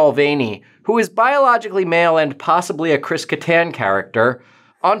Dylan Mulvaney, who is biologically male and possibly a Chris Kattan character,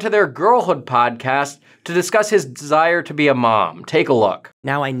 onto their Girlhood podcast to discuss his desire to be a mom. Take a look.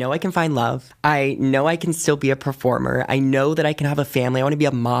 Now I know I can find love. I know I can still be a performer. I know that I can have a family. I want to be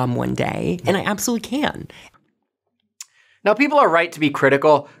a mom one day, and I absolutely can. Now, people are right to be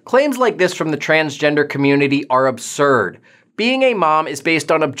critical. Claims like this from the transgender community are absurd. Being a mom is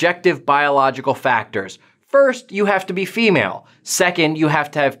based on objective biological factors. First, you have to be female. Second, you have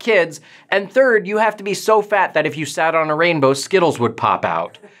to have kids. And third, you have to be so fat that if you sat on a rainbow, Skittles would pop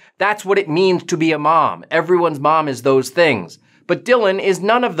out. That's what it means to be a mom. Everyone's mom is those things. But Dylan is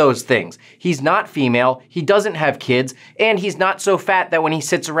none of those things. He's not female, he doesn't have kids, and he's not so fat that when he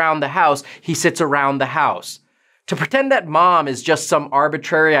sits around the house, he sits around the house. To pretend that mom is just some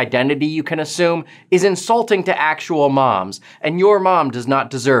arbitrary identity you can assume is insulting to actual moms, and your mom does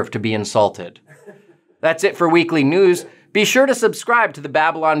not deserve to be insulted. That's it for Weekly News. Be sure to subscribe to the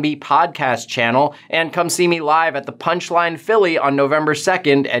Babylon Bee podcast channel and come see me live at the Punchline Philly on November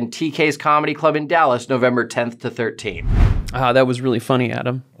 2nd and TK's Comedy Club in Dallas November 10th to 13th. That was really funny,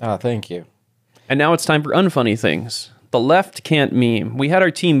 Adam. Oh, thank you. And now it's time for unfunny things. The left can't meme. We had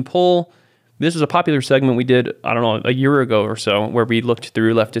our team poll. This was a popular segment we did, I don't know, a year ago or so, where we looked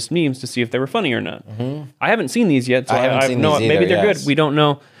through leftist memes to see if they were funny or not. I haven't seen these yet, so I have no, maybe they're good. We don't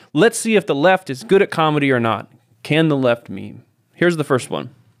know. Let's see if the left is good at comedy or not. Can the left meme? Here's the first one.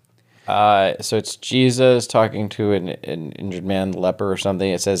 So it's Jesus talking to an injured man, the leper or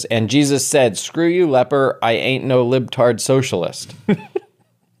something. It says, and Jesus said, screw you, leper, I ain't no libtard socialist.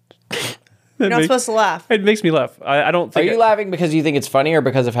 You're not supposed to laugh. It makes me laugh. I don't think... Are you laughing because you think it's funny or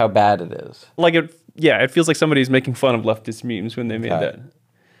because of how bad it is? Like, it feels like somebody's making fun of leftist memes when they made that.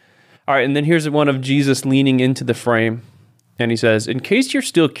 All right, and then here's one of Jesus leaning into the frame. And he says, in case you're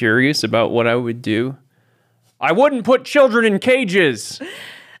still curious about what I would do, I wouldn't put children in cages.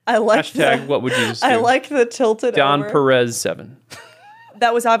 I like Hashtag, what would Jesus do? I like the tilted Don over. Perez 7.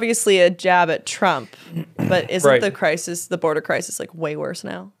 That was obviously a jab at Trump. But isn't the border crisis, like way worse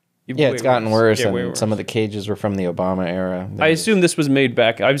now? Yeah, it's gotten worse, yeah, and worse. some of the cages were from the Obama era. I assume this was made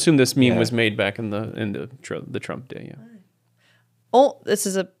back. I assume this meme was made back in the Trump day. Yeah. Oh, this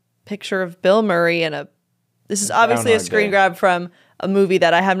is a picture of Bill Murray and this is obviously a screen grab from a movie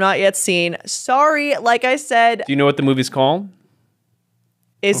that I have not yet seen. Sorry, like I said. Do you know what the movie's called?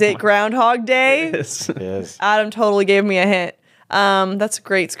 Is it Groundhog Day? Yes. Adam totally gave me a hint. That's a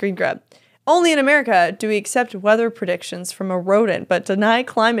great screen grab. Only in America do we accept weather predictions from a rodent, but deny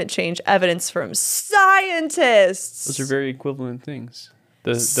climate change evidence from scientists. Those are very equivalent things.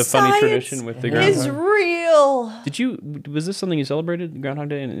 The funny tradition with the Groundhog. Is real. Was this something you celebrated, Groundhog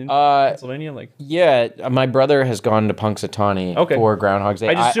Day in Pennsylvania? Like, yeah, my brother has gone to Punxsutawney for Groundhog Day.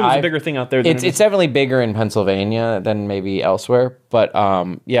 I just assume it's a bigger thing out there. It's definitely bigger in Pennsylvania than maybe elsewhere. But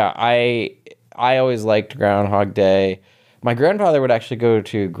yeah, I always liked Groundhog Day. My grandfather would actually go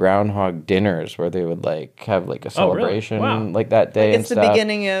to groundhog dinners where they would like have like a celebration like that day. It's the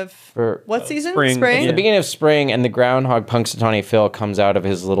beginning of what season? Spring. It's the beginning of spring, and the groundhog Punxsutawney Phil comes out of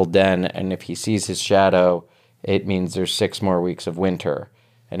his little den, and if he sees his shadow, it means there's 6 more weeks of winter.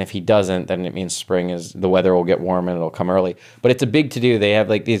 And if he doesn't, then it means spring is the weather will get warm and it'll come early. But it's a big to do. They have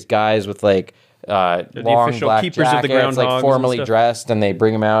like these guys with like long black keepers jackets, of the groundhogs, like formally dressed, and they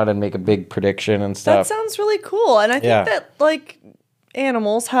bring them out and make a big prediction and stuff. That sounds really cool. And I think that like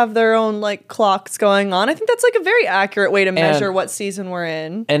animals have their own like clocks going on. I think that's like a very accurate way to measure what season we're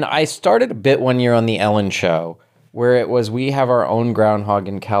in. And I started a bit one year on the Ellen Show where it was we have our own groundhog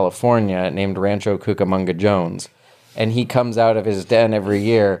in California named Rancho Cucamonga Jones. And he comes out of his den every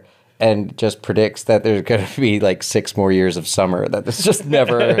year and just predicts that there's going to be like 6 more years of summer. That this just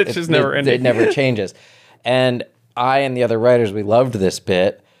never, it's just never ending. It never changes. And I and the other writers, we loved this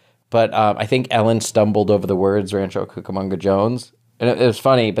bit. But I think Ellen stumbled over the words Rancho Cucamonga Jones. And it was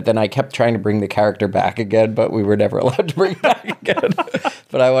funny, but then I kept trying to bring the character back again, but we were never allowed to bring it back again.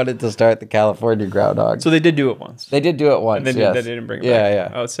 But I wanted to start the California groundhog. So they did do it once. They did do it once, and yes. they didn't bring it back.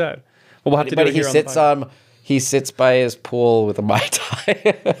 Yeah. Oh, it's sad. Well, we'll have to do it here on the podcast. He sits by his pool with a Mai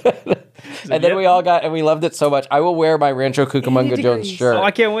Tai. And then we all got, and we loved it so much. I will wear my Rancho Cucamonga Jones shirt. Oh,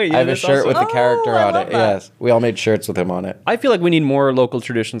 I can't wait. I have a shirt with the character on it. That. Yes. We all made shirts with him on it. I feel like we need more local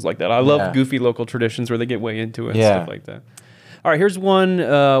traditions like that. I love goofy local traditions where they get way into it and stuff like that. All right, here's one.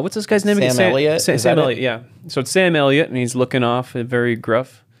 What's this guy's name again? Sam Elliott? Sam Elliott, yeah. So it's Sam Elliott, and he's looking off, very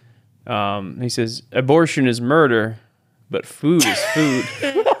gruff. He says, abortion is murder, but food is food.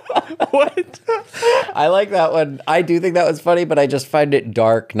 What? I like that one. I do think that was funny, but I just find it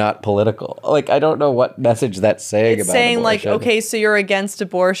dark, not political. Like, I don't know what message that's saying It's about saying abortion. like, okay, so you're against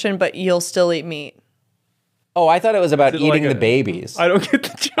abortion, but you'll still eat meat. Oh, I thought it was about Is it eating like the babies. I don't get the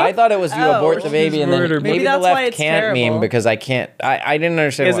joke. I thought it was you abort the baby and then murder. maybe Maybe the that's why left it's can't terrible. meme because I can't. I didn't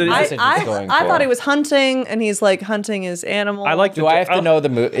understand Is what it- message it's going for. I thought he was hunting, and he's like hunting his animal. I like Do I have to know the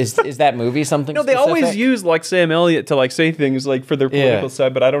movie? Is that movie something? No, they specific? always use like Sam Elliott to like say things like for their political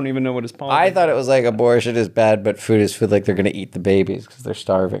side, but I don't even know what his politics. I thought it was like abortion is bad, but food is food. Like they're gonna eat the babies because they're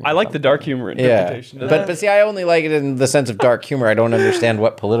starving. I like the dark humor interpretation. Yeah, but see, I only like it in the sense of dark humor. I don't understand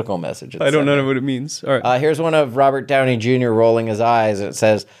what political message it's I don't know sending. what it means. All right. Here's one of Robert Downey Jr. rolling his eyes, and it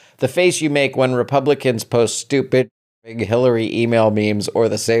says, "The face you make when Republicans post stupid Hillary email memes or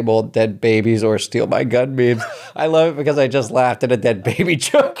the same old dead babies or steal my gun memes." I love it because I just laughed at a dead baby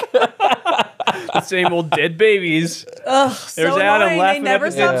joke. The same old dead babies. Ugh, There's so Adam annoying. They laughing at never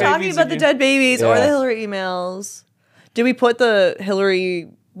the stop dead talking babies about the again. dead babies or Yeah. the Hillary emails. Did we put the Hillary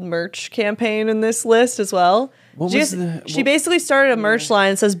merch campaign in this list as well? She basically started a merch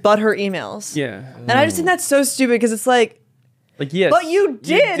line that says "but her emails." Yeah. And I just think that's so stupid because it's like, Like, yes. but you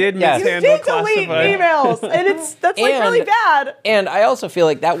did mishandle delete classified. emails, and that's like really bad. And I also feel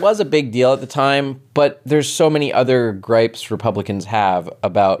like that was a big deal at the time, but there's so many other gripes Republicans have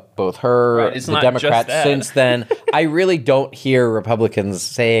about both her, Right, it's the not Democrats just that. since then. I really don't hear Republicans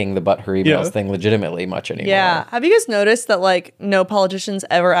saying the but her emails Yeah. thing legitimately much anymore. Yeah. Have you guys noticed that like no politicians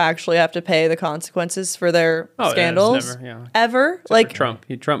ever actually have to pay the consequences for their Oh, yeah, it's scandals? never, yeah. Ever? Except like for Trump.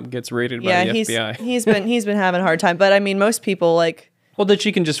 Trump gets raided by yeah, the he's FBI. he's been having a hard time. But I mean, most people like. Well, that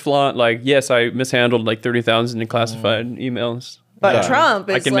she can just flaunt like, yes, I mishandled like 30,000 in classified emails. But Trump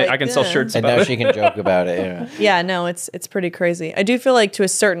is I can sell shirts And about now it. she can joke about it. Yeah. Yeah, no, it's pretty crazy. I do feel like to a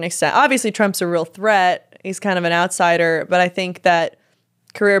certain extent, obviously Trump's a real threat. He's kind of an outsider, but I think that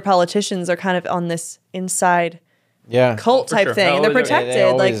career politicians are kind of on this inside Yeah. cult For type sure. thing, and they're They protected.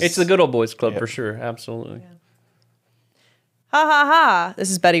 always- Like, It's the good old boys club for sure. Absolutely. ha ha ha.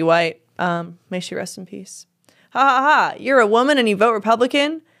 This is Betty White. May she rest in peace. Ha ha ha. You're a woman and you vote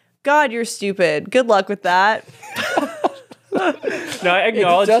Republican? God, you're stupid. Good luck with that. No, I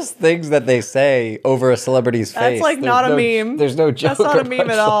acknowledge. It's just things that they say over a celebrity's face. That's like There's not a no- meme. There's no joke. That's not a or meme at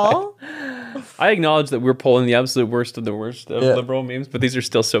punchline. all. I acknowledge that we're pulling the absolute worst of the worst of Yeah. liberal memes, but these are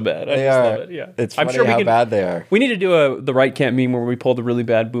still so bad. I They just are. love it. Yeah, It's I'm funny sure we how can, bad they are. We need to do the right can't meme where we pull the really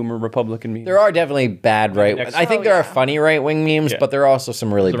bad boomer Republican memes. There are definitely bad right. Next- I think there are funny right wing memes, Yeah. but there are also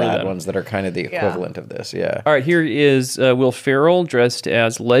some really Some really bad bad ones that are kind of the equivalent of this. Yeah. All right, here is Will Ferrell dressed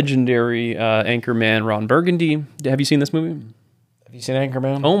as legendary anchorman Ron Burgundy. Have you seen this movie? Have you seen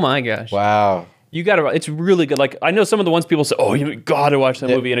Anchorman? Oh my gosh! Wow. You got to. It's really good. Like I know some of the ones people say, "Oh, you got to watch that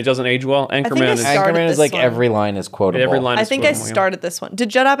movie," and it doesn't age well. think Anchorman I is started Anchorman is this like one. every line is quotable. every line. I is think I quotable, yeah. started this one. Did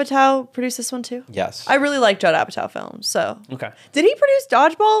Judd Apatow produce this one too? Yes. I really like Judd Apatow films. So, Okay, did he produce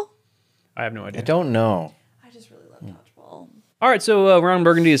Dodgeball? I have no idea. I don't know. I just really love Dodgeball. All right, so Ron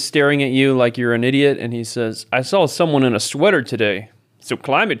Burgundy is staring at you like you're an idiot, and he says, "I saw someone in a sweater today, so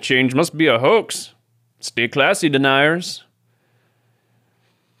climate change must be a hoax. Stay classy, deniers."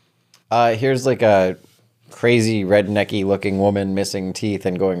 Here's like a crazy rednecky looking woman missing teeth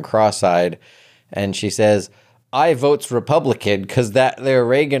and going cross-eyed, and she says, "I votes Republican because that there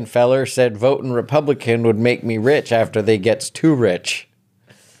Reagan feller said voting Republican would make me rich after they gets too rich."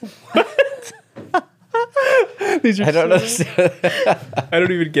 These are I don't understand. I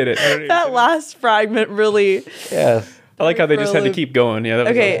don't even get it. That last fragment really. Yeah. I like how they just had to Really- keep going. Yeah. That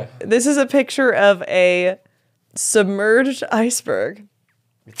was Okay, this is a picture of a submerged iceberg.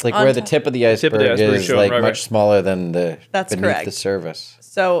 It's like where the tip of the iceberg is showing, like right. much smaller than the That's beneath correct. the surface.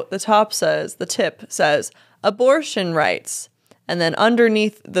 So the tip says abortion rights. And then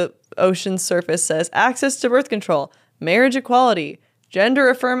underneath the ocean surface says access to birth control, marriage equality, gender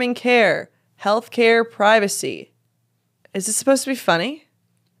affirming care, healthcare privacy. Is this supposed to be funny?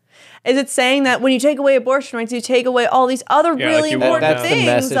 Is it saying that when you take away abortion rights, you take away all these other really important That's things? the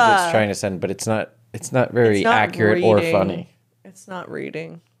message it's trying to send, but it's not very accurate or funny. It's not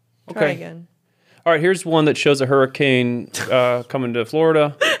reading. Try Okay. again. All right, here's one that shows a hurricane coming to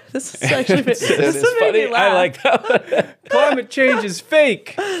Florida. This is actually this is Funny. I like that one. Climate change is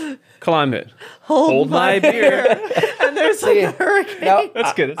fake. Climate. Hold my beer. And there's like a hurricane. Now,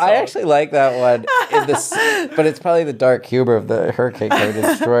 That's good. It's I solid. actually like that one, but it's probably the dark humor of the hurricane coming to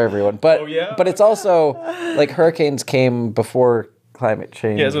destroy everyone. But but it's also like hurricanes came before climate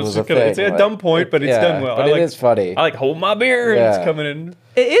change Yeah, so was a thing. it's a dumb point, but it's done well. But it is funny. I like hold my beer and Yeah. it's coming in.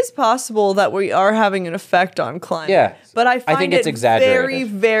 It is possible that we are having an effect on climate. Yeah. But I find think it's it exaggerated. very,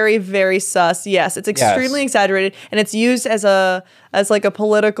 very, very sus. Yes, it's extremely exaggerated, and it's used as like a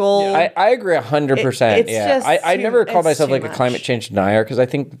political. I agree 100%. It's Yeah, just I never call it's myself too like much. a climate change denier because I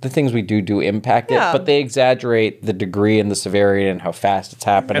think the things we do impact it, Yeah. but they exaggerate the degree and the severity and how fast it's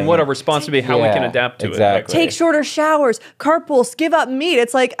happening. And what our response to be, how we can adapt to exactly. it. Take shorter showers, carpools, give up meat.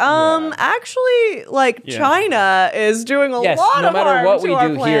 It's like, actually, like China is doing a lot no of matter harm what to we our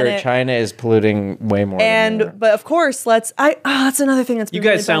do planet. here, China is polluting way more. than we are. But of course, that's another thing that's You been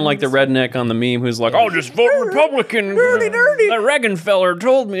guys really sound bad like the news. redneck on the meme who's like, "Oh, just vote Republican." Dirty. That Reagan feller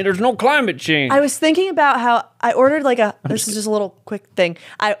told me there's no climate change. I was thinking about how I ordered this is just a little quick thing.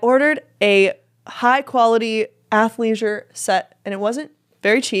 I ordered a high quality athleisure set and it wasn't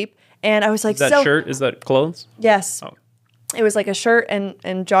very cheap. And I was like, Is that shirt? Is that clothes? Yes. Oh. It was like a shirt and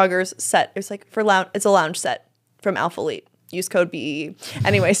joggers set. It was like it's a lounge set from Alpha Elite. Use code BEE.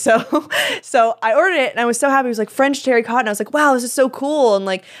 Anyway, so I ordered it and I was so happy. It was like French terry cotton. I was like, wow, this is so cool. And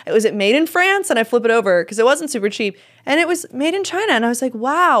like, was it made in France? And I flip it over because it wasn't super cheap. And it was made in China. And I was like,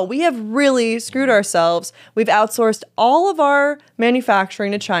 wow, we have really screwed ourselves. We've outsourced all of our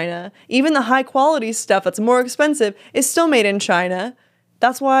manufacturing to China. Even the high quality stuff that's more expensive is still made in China.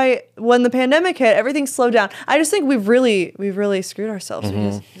 That's why when the pandemic hit, everything slowed down. I just think we've really screwed ourselves.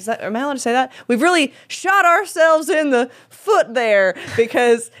 Am I allowed to say that? We've really shot ourselves in the foot there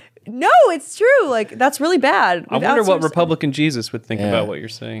because no, it's true. Like that's really bad. I wonder what Republican Jesus would think about what you're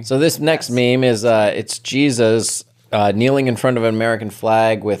saying. So this next meme is it's Jesus kneeling in front of an American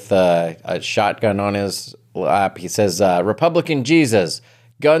flag with a shotgun on his lap. He says, "Republican Jesus,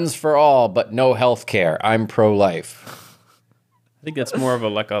 guns for all, but no health care. I'm pro-life." I think that's more of a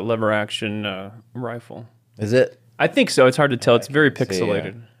lever action rifle. Is it? I think so. It's hard to tell. It's very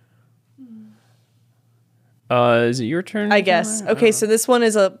pixelated. Is it your turn? I guess. Okay, so this one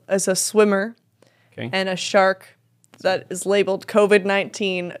is a swimmer and a shark that is labeled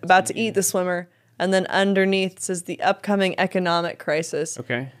COVID-19 about to eat the swimmer. And then underneath says the upcoming economic crisis.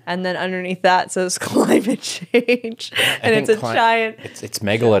 Okay. And then underneath that says climate change. And it's a giant. It's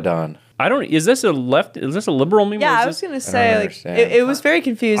Megalodon. Is this a liberal meme? Yeah, or is I was this- going to say, like, understand. it was very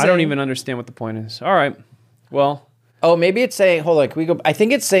confusing. I don't even understand what the point is. All right. Well, Oh, maybe it's saying, hold on, can we go? I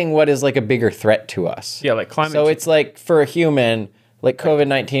think it's saying what is like a bigger threat to us. yeah, like climate So change. it's like for a human, like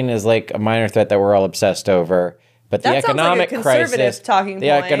COVID-19 is like a minor threat that we're all obsessed over. But the That sounds like a economic conservative crisis, talking the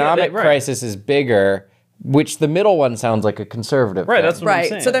point. economic Right. crisis is bigger, which the middle one sounds like a conservative. Right, thing. that's what I'm Right.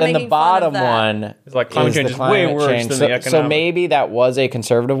 saying. So they're Then the making fun of bottom that. one It's like climate change the is way climate worse change. than so, the so economic. maybe that was a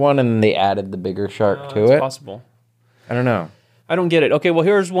conservative one, and then they added the bigger shark to It's it. possible. I don't know. I don't get it. Okay, well,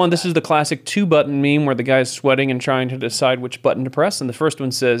 here's one. This is the classic 2-button meme where the guy's sweating and trying to decide which button to press. And the first one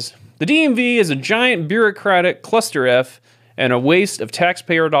says, "The DMV is a giant bureaucratic cluster F and a waste of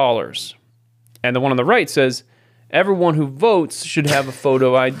taxpayer dollars." And the one on the right says, "Everyone who votes should have a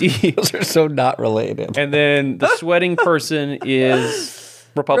photo ID." Those are so not related. And then the sweating person is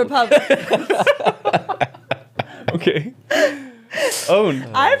Republican. Okay. Owned.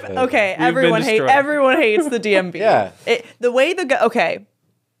 Everyone destroyed. hates the DMV. Yeah.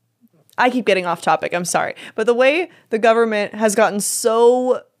 I keep getting off topic. I'm sorry, but the way the government has gotten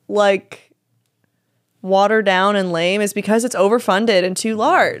so like watered down and lame is because it's overfunded and too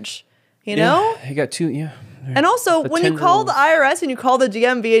large. You know. You got two. Yeah. And also, when you call the IRS and you call the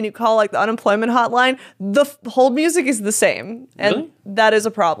DMV and you call like the unemployment hotline, the hold music is the same, and Really? that is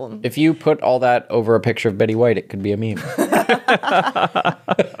a problem. If you put all that over a picture of Betty White, it could be a meme.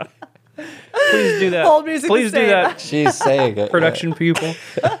 Please do that. Hold music Please the do same. that. She's saying it. Production people.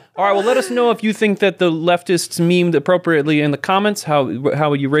 All All right, well, let us know if you think that the leftists memed appropriately in the comments. How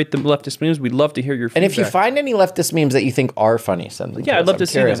you rate the leftist memes? We'd love to hear your feedback. And if you find any leftist memes that you think are funny, send them. Yeah, I'd love to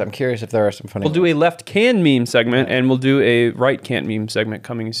see them. I'm curious if there are some funny. We'll do a left can meme segment, and we'll do a right can't meme segment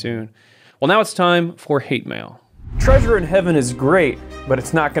coming soon. Well, now it's time for hate mail. Treasure in heaven is great, but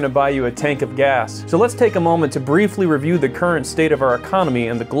it's not going to buy you a tank of gas. So let's take a moment to briefly review the current state of our economy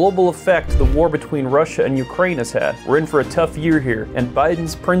and the global effect the war between Russia and Ukraine has had. We're in for a tough year here, and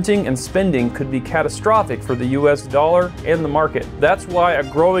Biden's printing and spending could be catastrophic for the US dollar and the market. That's why a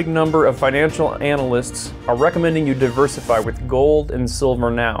growing number of financial analysts are recommending you diversify with gold and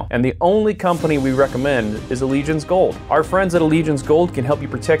silver now. And the only company we recommend is Allegiance Gold. Our friends at Allegiance Gold can help you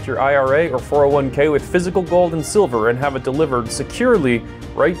protect your IRA or 401k with physical gold and silver and have it delivered securely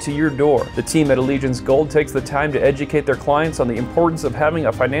right to your door. The team at Allegiance Gold takes the time to educate their clients on the importance of having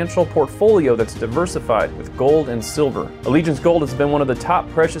a financial portfolio that's diversified with gold and silver. Allegiance Gold has been one of the top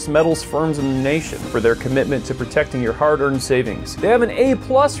precious metals firms in the nation for their commitment to protecting your hard-earned savings. They have an A+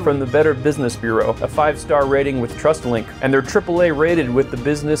 from the Better Business Bureau, a 5-star rating with TrustLink, and they're AAA rated with the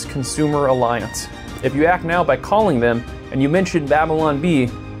Business Consumer Alliance. If you act now by calling them and you mention Babylon Bee,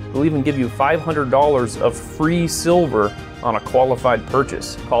 they'll even give you $500 of free silver on a qualified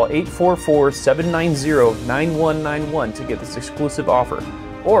purchase. Call 844-790-9191 to get this exclusive offer.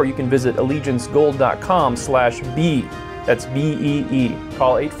 Or you can visit allegiancegold.com/B. That's B-E-E.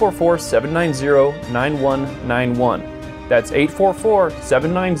 Call 844-790-9191. That's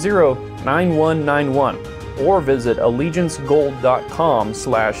 844-790-9191. Or visit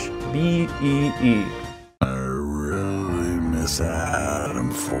allegiancegold.com/BEE.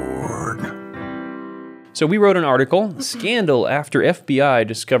 Adam Ford. So we wrote an article, Scandal After FBI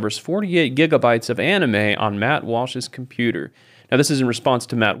Discovers 48 Gigabytes of Anime on Matt Walsh's Computer. Now this is in response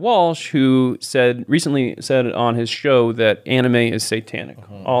to Matt Walsh, who recently said on his show that anime is satanic.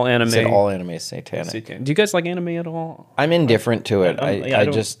 All anime. Said all anime is satanic. Do you guys like anime at all? I'm indifferent to it. I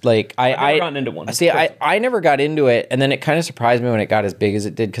just like I've never gotten into one. See, I never got into it, and then it kind of surprised me when it got as big as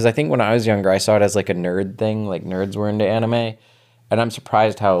it did, because I think when I was younger, I saw it as like a nerd thing, like nerds were into anime, and I'm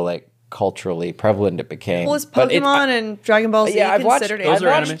surprised how like culturally prevalent it became. Well, it's Pokemon and Dragon Ball Z considered anime?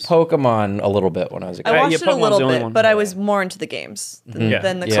 I watched Pokemon a little bit when I was a kid. I watched it a little bit, but I was more into the games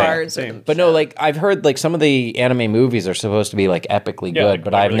than the cards. But no, like I've heard like some of the anime movies are supposed to be like epically good, like,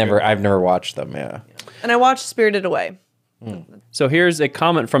 but I've never watched them. Yeah. And I watched Spirited Away. So here's a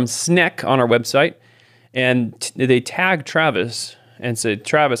comment from Sneck on our website, and they tag Travis and said,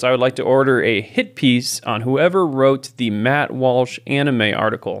 Travis, I would like to order a hit piece on whoever wrote the Matt Walsh anime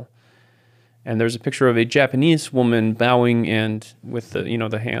article. And there's a picture of a Japanese woman bowing and with the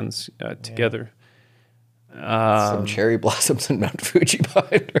the hands together. Some cherry blossoms and Mount Fuji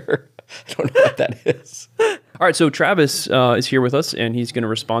behind her. I don't know what that is. All right, so Travis is here with us, and he's going to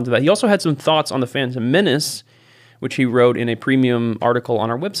respond to that. He also had some thoughts on the Phantom Menace, which he wrote in a premium article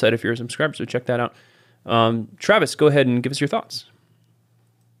on our website if you're a subscriber, so check that out. Travis, go ahead and give us your thoughts.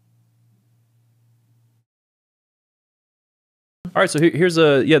 All right, so here's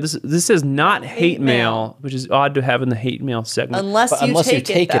this says not hate mail, which is odd to have in the hate mail segment. Unless you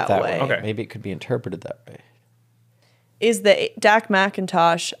take it that way. Okay. Maybe it could be interpreted that way. Dak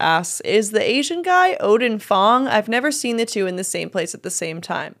McIntosh asks, is the Asian guy Odin Fong? I've never seen the two in the same place at the same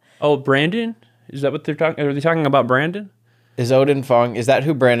time. Oh, Brandon? Is that what they're talking? Are they talking about Brandon? Is Odin Fong? Is that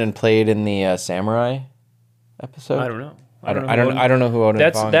who Brandon played in the Samurai episode? I don't know. I don't know who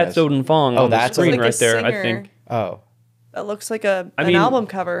Odin Fong is. That's Odin Fong on the screen right there, I think. Oh. That looks like an album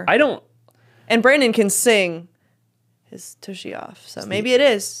cover. And Brandon can sing his tushy off, so maybe it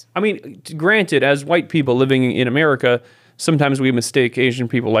is. I mean, granted, as white people living in America, sometimes we mistake Asian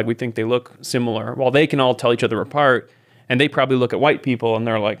people like we think they look similar, while they can all tell each other apart, and they probably look at white people and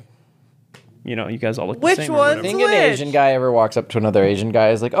they're like, you guys all look the same. Which one's I think an Asian guy ever walks up to another Asian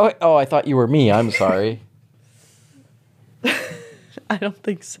guy is like, oh, I thought you were me. I'm sorry. I don't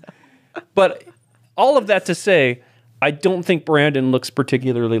think so. But all of that to say, I don't think Brandon looks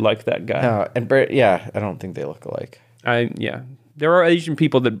particularly like that guy. No, and I don't think they look alike. There are Asian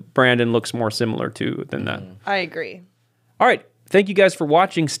people that Brandon looks more similar to than that. I agree. All right. Thank you guys for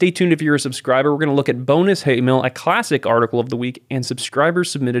watching. Stay tuned if you're a subscriber. We're going to look at bonus hate mail, a classic article of the week, and subscriber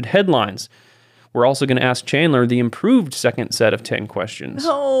submitted headlines. We're also going to ask Chandler the improved second set of 10 questions.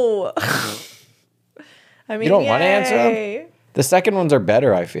 Oh. I mean, you don't want to answer them? The second ones are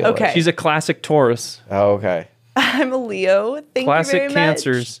better, I feel. Okay. Like. She's a classic Taurus. Oh, okay. I'm a Leo. Thank you very much. Classic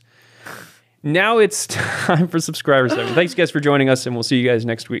Cancers. Now it's time for subscriber segment. Thanks, guys, for joining us, and we'll see you guys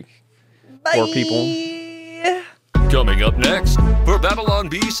next week. Bye. Poor people. Coming up next, for Babylon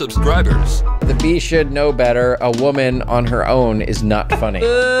Bee subscribers. The bee should know better. A woman on her own is not funny.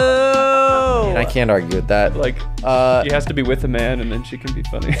 And I can't argue with that. Like, she has to be with a man and then she can be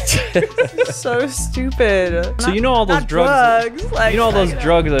funny. So stupid. So you know all those drugs. Like, you know all those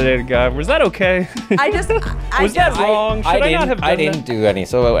drugs I dated, guy. Was that okay? Was that wrong? Should I not have done I didn't do any.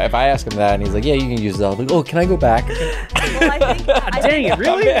 So if I ask him that and he's like, yeah, you can use that, I'm like, oh, can I go back? Well, Dang it,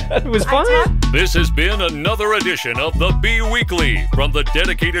 really? It was fun? This has been another edition of the Bee Weekly from the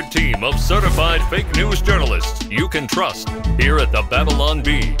dedicated team of certified fake news journalists you can trust here at the Babylon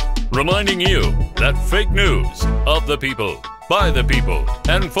Bee. Reminding you that fake news of the people, by the people,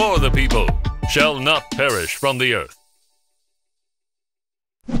 and for the people shall not perish from the earth.